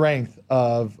super strength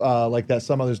of like that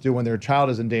some mothers do when their child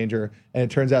is in danger, and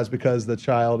it turns out it's because the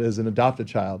child is an adopted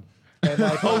child. And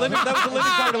like, that was Linda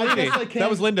Cardellini. That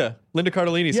was Linda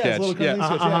Cardellini sketch.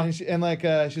 And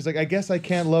she's like, I guess I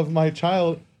can't love my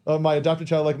child, my adopted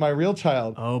child, like my real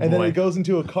child. Oh, and then boy. it goes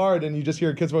into a card, and you just hear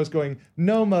a kid's voice going,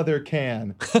 "No mother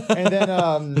can." And then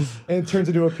and it turns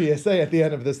into a PSA at the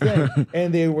end of this thing.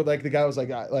 And they were like, the guy was like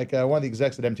one of the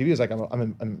execs at MTV was like,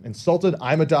 I'm insulted.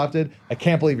 I'm adopted. I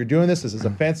can't believe you're doing this. This is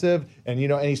offensive. And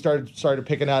and he started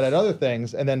picking out at other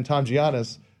things. And then Tom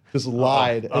Giannis just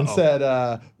lied and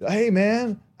said, "Hey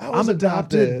man, I'm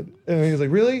adopted." And he was like,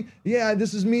 "Really? Yeah,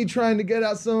 this is me trying to get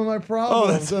out some of my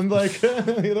problems." And like,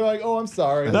 they're like, "Oh, I'm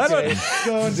sorry. Okay,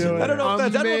 go and do it." I don't know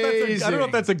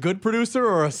if that's a good producer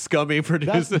or a scummy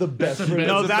producer. That's the best.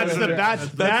 No, that's the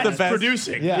best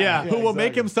producing. Yeah, who will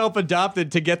make himself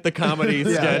adopted to get the comedy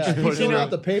sketch. He's filling out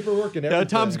the paperwork and everything.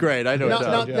 Tom's great. I know.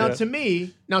 Now, to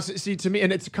me,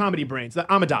 and it's comedy brains.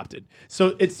 I'm adopted.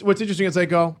 So what's interesting is I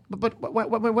go, but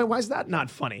why is that not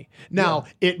funny? Now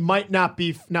it might not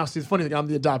be. Now see, it's funny. I'm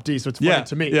the adoptee, so it's funny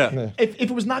to me. Yeah. If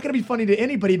it was not going to be funny to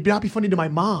anybody, it'd not be funny to my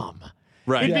mom.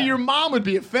 Right. It'd be your mom would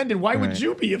be offended. Why would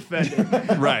you be offended?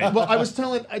 Right. Well, I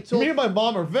told me and my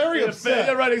mom are very upset.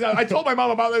 Yeah, right, exactly. I told my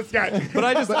mom about this sketch.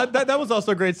 But that was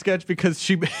also a great sketch because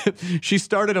she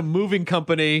started a moving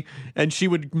company and she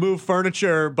would move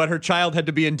furniture, but her child had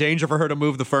to be in danger for her to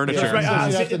move the furniture. Yeah,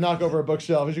 so she'd have to knock over a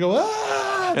bookshelf and she'd go,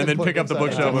 "Ah!" And then pick up the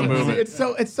bookshelf and move it.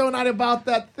 It's so not about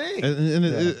that thing. And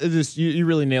it just you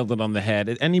really nailed it on the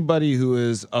head. Anybody who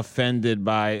is offended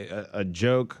by a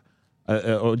joke,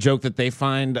 a joke that they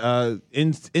find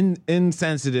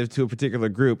insensitive to a particular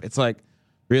group, it's like,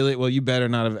 really? Well, you better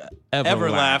not have ever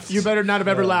laughed. You better not have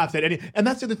ever laughed at any. And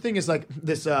that's the other thing is like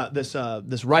this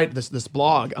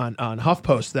blog on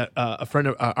HuffPost that a friend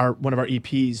of one of our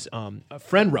EPs, a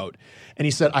friend wrote, and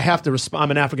he said, I have to respond.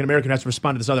 I'm an African American who has to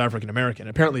respond to this other African American.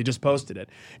 Apparently, he just posted it,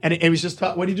 and it was just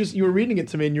you were reading it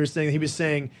to me, and you were saying he was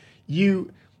saying he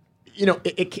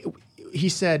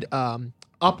said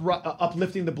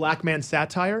uplifting the black man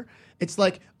satire. It's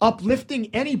like uplifting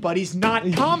anybody's not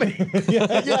comedy.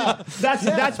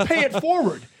 That's Pay It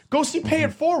Forward. Go see Pay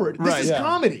It Forward. This is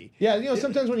comedy. Yeah,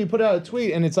 sometimes when you put out a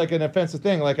tweet and it's like an offensive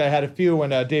thing, like I had a few when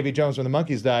Davy Jones from the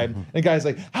Monkees died, and the guy's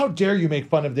like, "How dare you make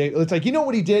fun of Davy?" It's like, you know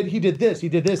what he did? He did this, he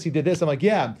did this, he did this. I'm like,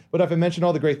 yeah, but if I mention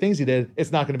all the great things he did,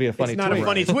 it's not going to be a funny tweet. It's not a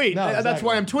funny tweet. No, exactly. That's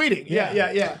why I'm tweeting.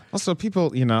 Yeah. Also,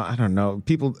 people, I don't know,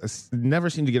 people never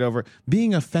seem to get over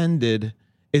being offended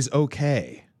is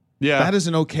okay. Yeah, that is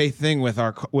an okay thing with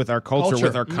our culture,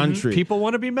 with our country. People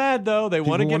want to be mad though; they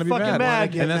want to get fucking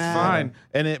mad, and that's fine.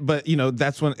 And but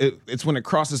that's when it's when it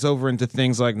crosses over into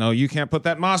things like, no, you can't put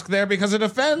that mosque there because it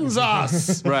offends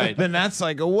us. Right? Then that's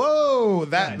like, whoa,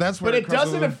 that's where. But it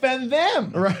doesn't offend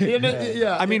them, right?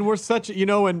 Yeah. I mean, we're such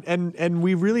and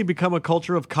we really become a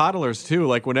culture of coddlers too.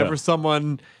 Like whenever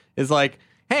someone is like,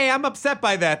 "Hey, I'm upset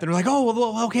by that," then we're like, "Oh,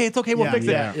 well, okay, it's okay, we'll fix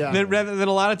it." Yeah. Then, rather than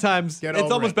a lot of times,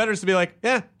 it's almost better just to be like,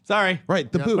 "Yeah, sorry."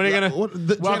 Right, the boob. What are you gonna?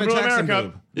 The Janet Jackson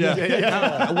boob.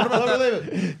 Yeah. What about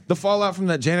the fallout from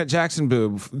that Janet Jackson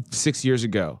boob 6 years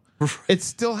ago? It's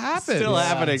still happening. Still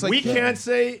happening. Like, we can't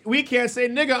say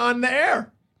nigga on the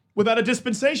air without a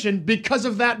dispensation because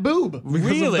of that boob.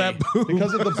 Really?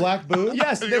 Because of the black boob?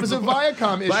 Yes, there was a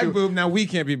Viacom issue. Black boob. Now we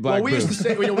can't be black. Well, we used to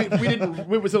say we didn't.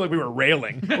 It was like we were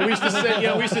railing. But we used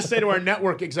to say to our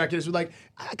network executives, we're like,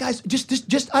 guys,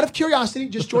 just out of curiosity,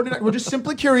 just Jordan and I, we're just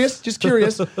simply curious,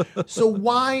 So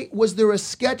why was there a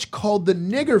sketch called The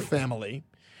Nigger Family,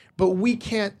 but we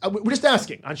can't? We're just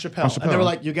asking on Chappelle, and they were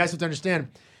like, you guys have to understand.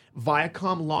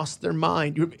 Viacom lost their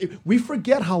mind. We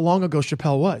forget how long ago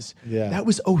Chappelle was. Yeah. That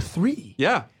was 2003.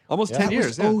 Yeah. Almost 10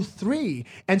 years. That was 2003.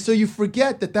 And so you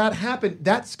forget that happened.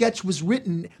 That sketch was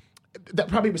written that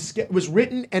probably was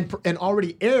written and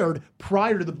already aired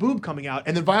prior to the boob coming out,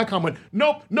 and then Viacom went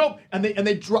nope, and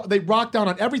they rocked down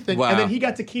on everything, and then he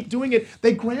got to keep doing it.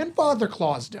 They grandfather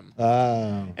claused him,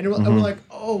 and we're like,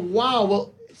 oh wow,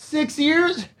 well 6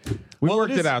 years. We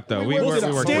worked it out though. We worked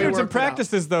standards and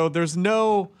practices though. There's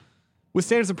no. With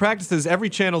standards and practices, every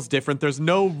channel's different. There's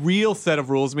no real set of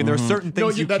rules. I mean, there are certain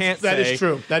things you can't say.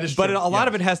 That is true. But a lot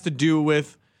of it has to do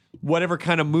with whatever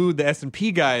kind of mood the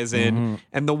S&P guy is in.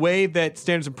 And the way that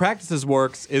standards and practices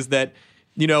works is that,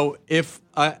 if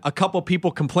a couple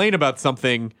people complain about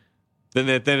something, then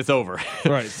it's over.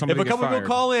 Right. If a couple people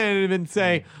call in and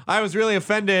say, I was really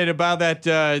offended about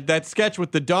that sketch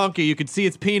with the donkey, you could see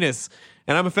its penis.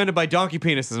 And I'm offended by donkey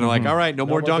penises. And they're like, all right, no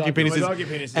more donkey penises. No more donkey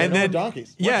penises. And then,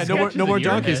 donkeys. Yeah, no more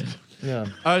donkeys. Yeah.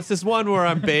 It's this one where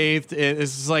I'm bathed.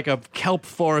 It's like a kelp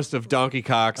forest of donkey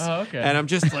cocks. Oh, okay. And I'm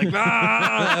just like,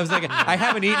 I was like, I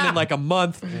haven't eaten in like a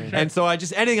month. And so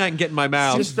anything I can get in my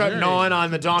mouth. Just start gnawing on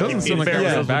the donkey. Doesn't seem like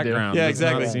that's the background. Yeah,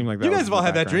 exactly. Does not seem like that you guys was have all the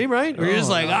had that background. dream, right? Where you're just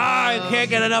like, I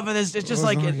can't get enough of this. It's just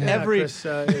like in every, Chris,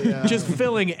 just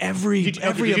filling every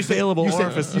available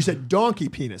orifice. You said donkey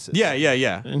penises.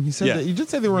 Yeah. And he said that you did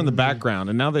say they were in the background,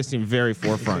 and now they seem very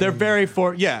forefront. They're very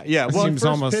yeah. It Well, seems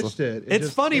almost. it's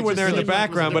funny when they're in the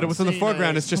background, but it was in the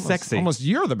foreground. It's just sexy. Almost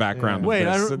you're the background. Wait,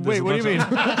 of this. wait. What do you mean?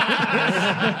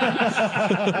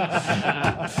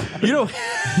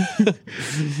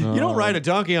 You don't ride a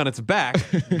donkey on its back,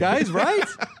 guys. Right?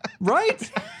 No,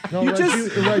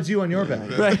 it rides you on your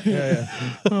back. Right. Yeah.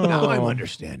 Now I'm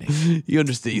understanding. You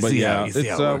understand? You But see yeah, how it's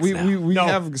it works now. we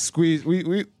have squeezed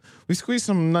we squeezed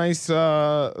some nice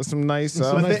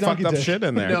fucked up shit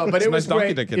in there. No, but it was nice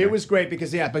great. Dick in there. It was great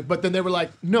because but then they were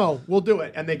like, no, we'll do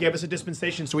it, and they gave us a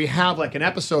dispensation, so we have like an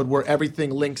episode where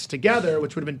everything links together,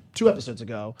 which would have been 2 episodes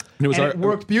ago, and it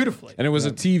worked beautifully. And it was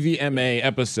a TVMA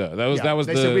episode. That was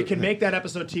they said we can make that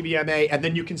episode TVMA, and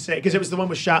then you can say, because it was the one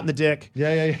with shot in the dick.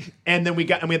 Yeah. And then we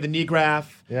had the knee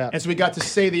graph. Yeah. And so we got to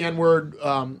say the N-word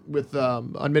with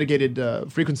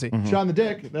unmitigated frequency. Shot in the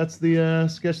dick. That's the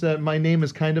sketch that my name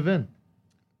is kind of in.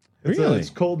 It's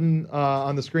Colton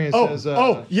on the screen. It says,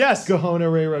 yes,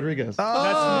 Gahona Ray Rodriguez. That's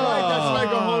right,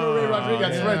 Gahona Ray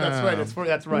Rodriguez.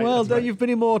 That's right. Well, you've been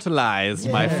immortalized,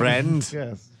 my friend.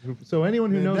 Yes. So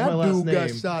anyone who knows my last name.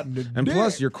 And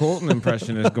plus, your Colton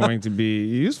impression is going to be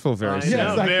useful very soon.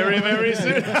 Yes, very, very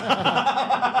soon.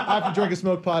 I have to drink a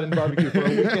smoke pot and barbecue for a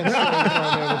weekend straight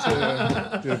before I'm able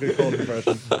to do a good Colton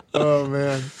impression. Oh,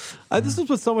 man. This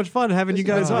was so much fun having you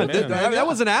guys on. That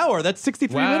was an hour. That's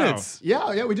 63 minutes.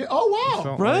 Yeah, we did. Oh,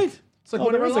 wow. Right? It's like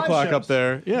one of there our is a live clock shows. up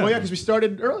there. Yeah. Well, yeah, because we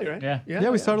started early, right? Yeah,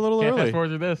 we started a little Can't early. fast forward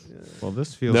through this. Well,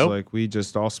 this feels like we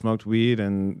just all smoked weed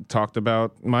and talked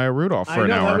about Maya Rudolph for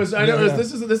an hour.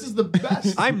 This is the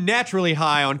best. I'm naturally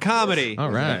high on comedy.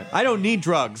 All right. I don't need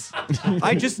drugs.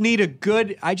 I just need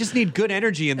good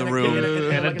energy in the room.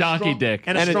 And a donkey dick.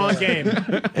 And a strong game.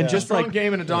 And just strong like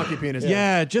game and a donkey penis.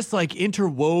 Yeah, just like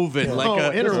interwoven,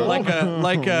 like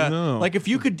if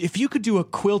you could do a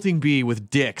quilting bee with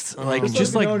dicks, like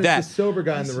just like that. The sober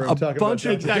guy in the room. A bunch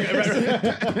of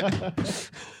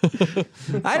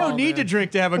I don't need to drink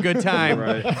to have a good time.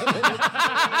 Right.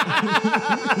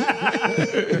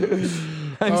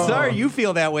 I'm sorry you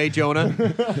feel that way, Jonah.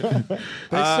 Thanks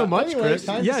so much, Chris.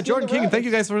 Jordan King, thank you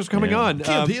guys for coming on.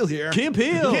 Kim Peel here. Kim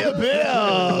Peel.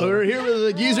 We're here with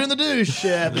the geezer in the douche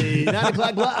at the 9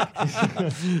 o'clock block.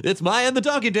 It's Maya and the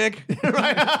donkey dick.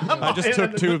 I just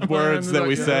took 2 words that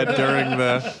we said during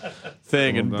the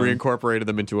thing and reincorporated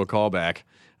them into a callback.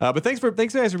 But thanks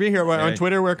guys for being here. On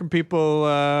Twitter, where can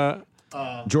people...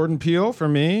 Jordan Peele for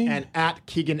me, and at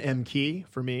Keegan M. Key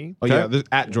for me. Oh yeah,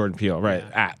 at Jordan Peele, right?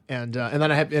 At and then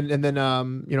I have and then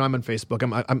I'm on Facebook.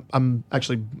 I'm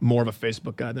actually more of a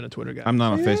Facebook guy than a Twitter guy. I'm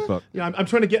not on Facebook. Yeah,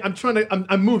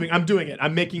 I'm moving. I'm doing it.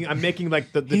 I'm making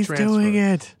like the He's transfer. doing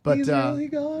it. But He's really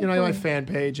going I have my fan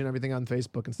page and everything on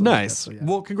Facebook and stuff. Nice. Like that, so, yeah.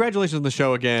 Well, congratulations on the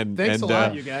show again. Thanks a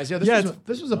lot, you guys. Yeah,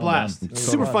 this was a blast. It's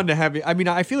super fun to have you. I mean,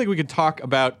 I feel like we could talk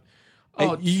about.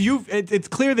 It's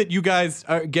clear that you guys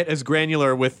get as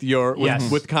granular with your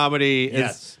with comedy.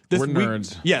 Yes. We're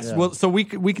nerds. Yes. Yeah. Well, so we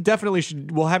could definitely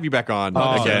we'll have you back on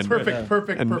again.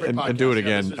 Perfect. And do it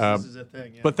again. This is a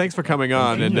thing. Yeah. But thanks for coming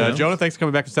on, and Jonah, thanks for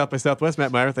coming back to South by Southwest.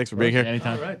 Matt Meyer, thanks for being here.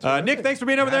 Anytime. Right. Nick, thanks for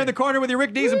being over there in the corner with your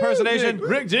Rick Dees impersonation.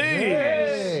 Rick D.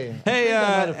 Hey,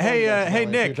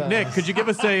 Nick, could you give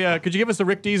us a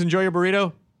Rick Dees enjoy your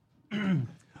burrito?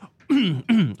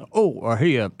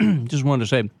 Just wanted to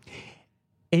say,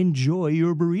 enjoy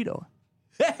your burrito.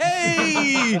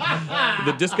 Hey!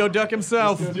 The Disco Duck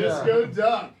himself. Disco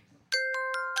Duck.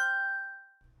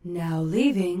 Now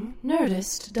leaving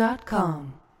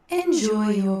Nerdist.com.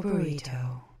 Enjoy your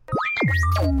burrito.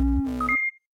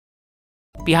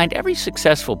 Behind every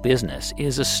successful business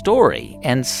is a story,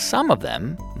 and some of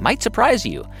them might surprise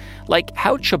you. Like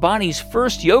how Chobani's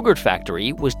first yogurt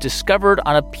factory was discovered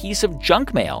on a piece of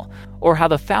junk mail, or how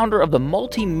the founder of the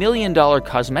multi-million-dollar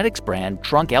cosmetics brand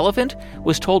Drunk Elephant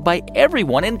was told by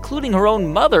everyone, including her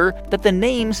own mother, that the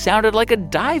name sounded like a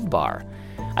dive bar.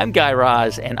 I'm Guy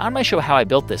Raz, and on my show How I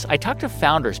Built This, I talk to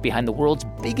founders behind the world's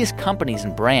biggest companies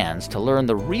and brands to learn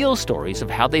the real stories of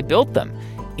how they built them.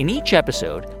 In each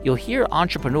episode, you'll hear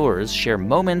entrepreneurs share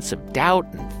moments of doubt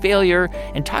and failure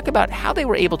and talk about how they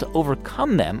were able to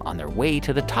overcome them on their way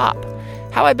to the top.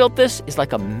 How I Built This is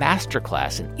like a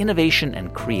masterclass in innovation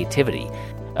and creativity,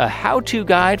 a how-to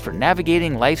guide for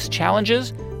navigating life's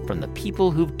challenges from the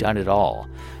people who've done it all.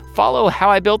 Follow How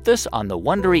I Built This on the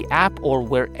Wondery app or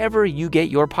wherever you get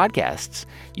your podcasts.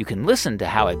 You can listen to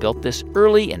How I Built This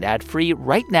early and ad-free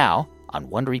right now on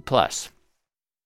Wondery Plus.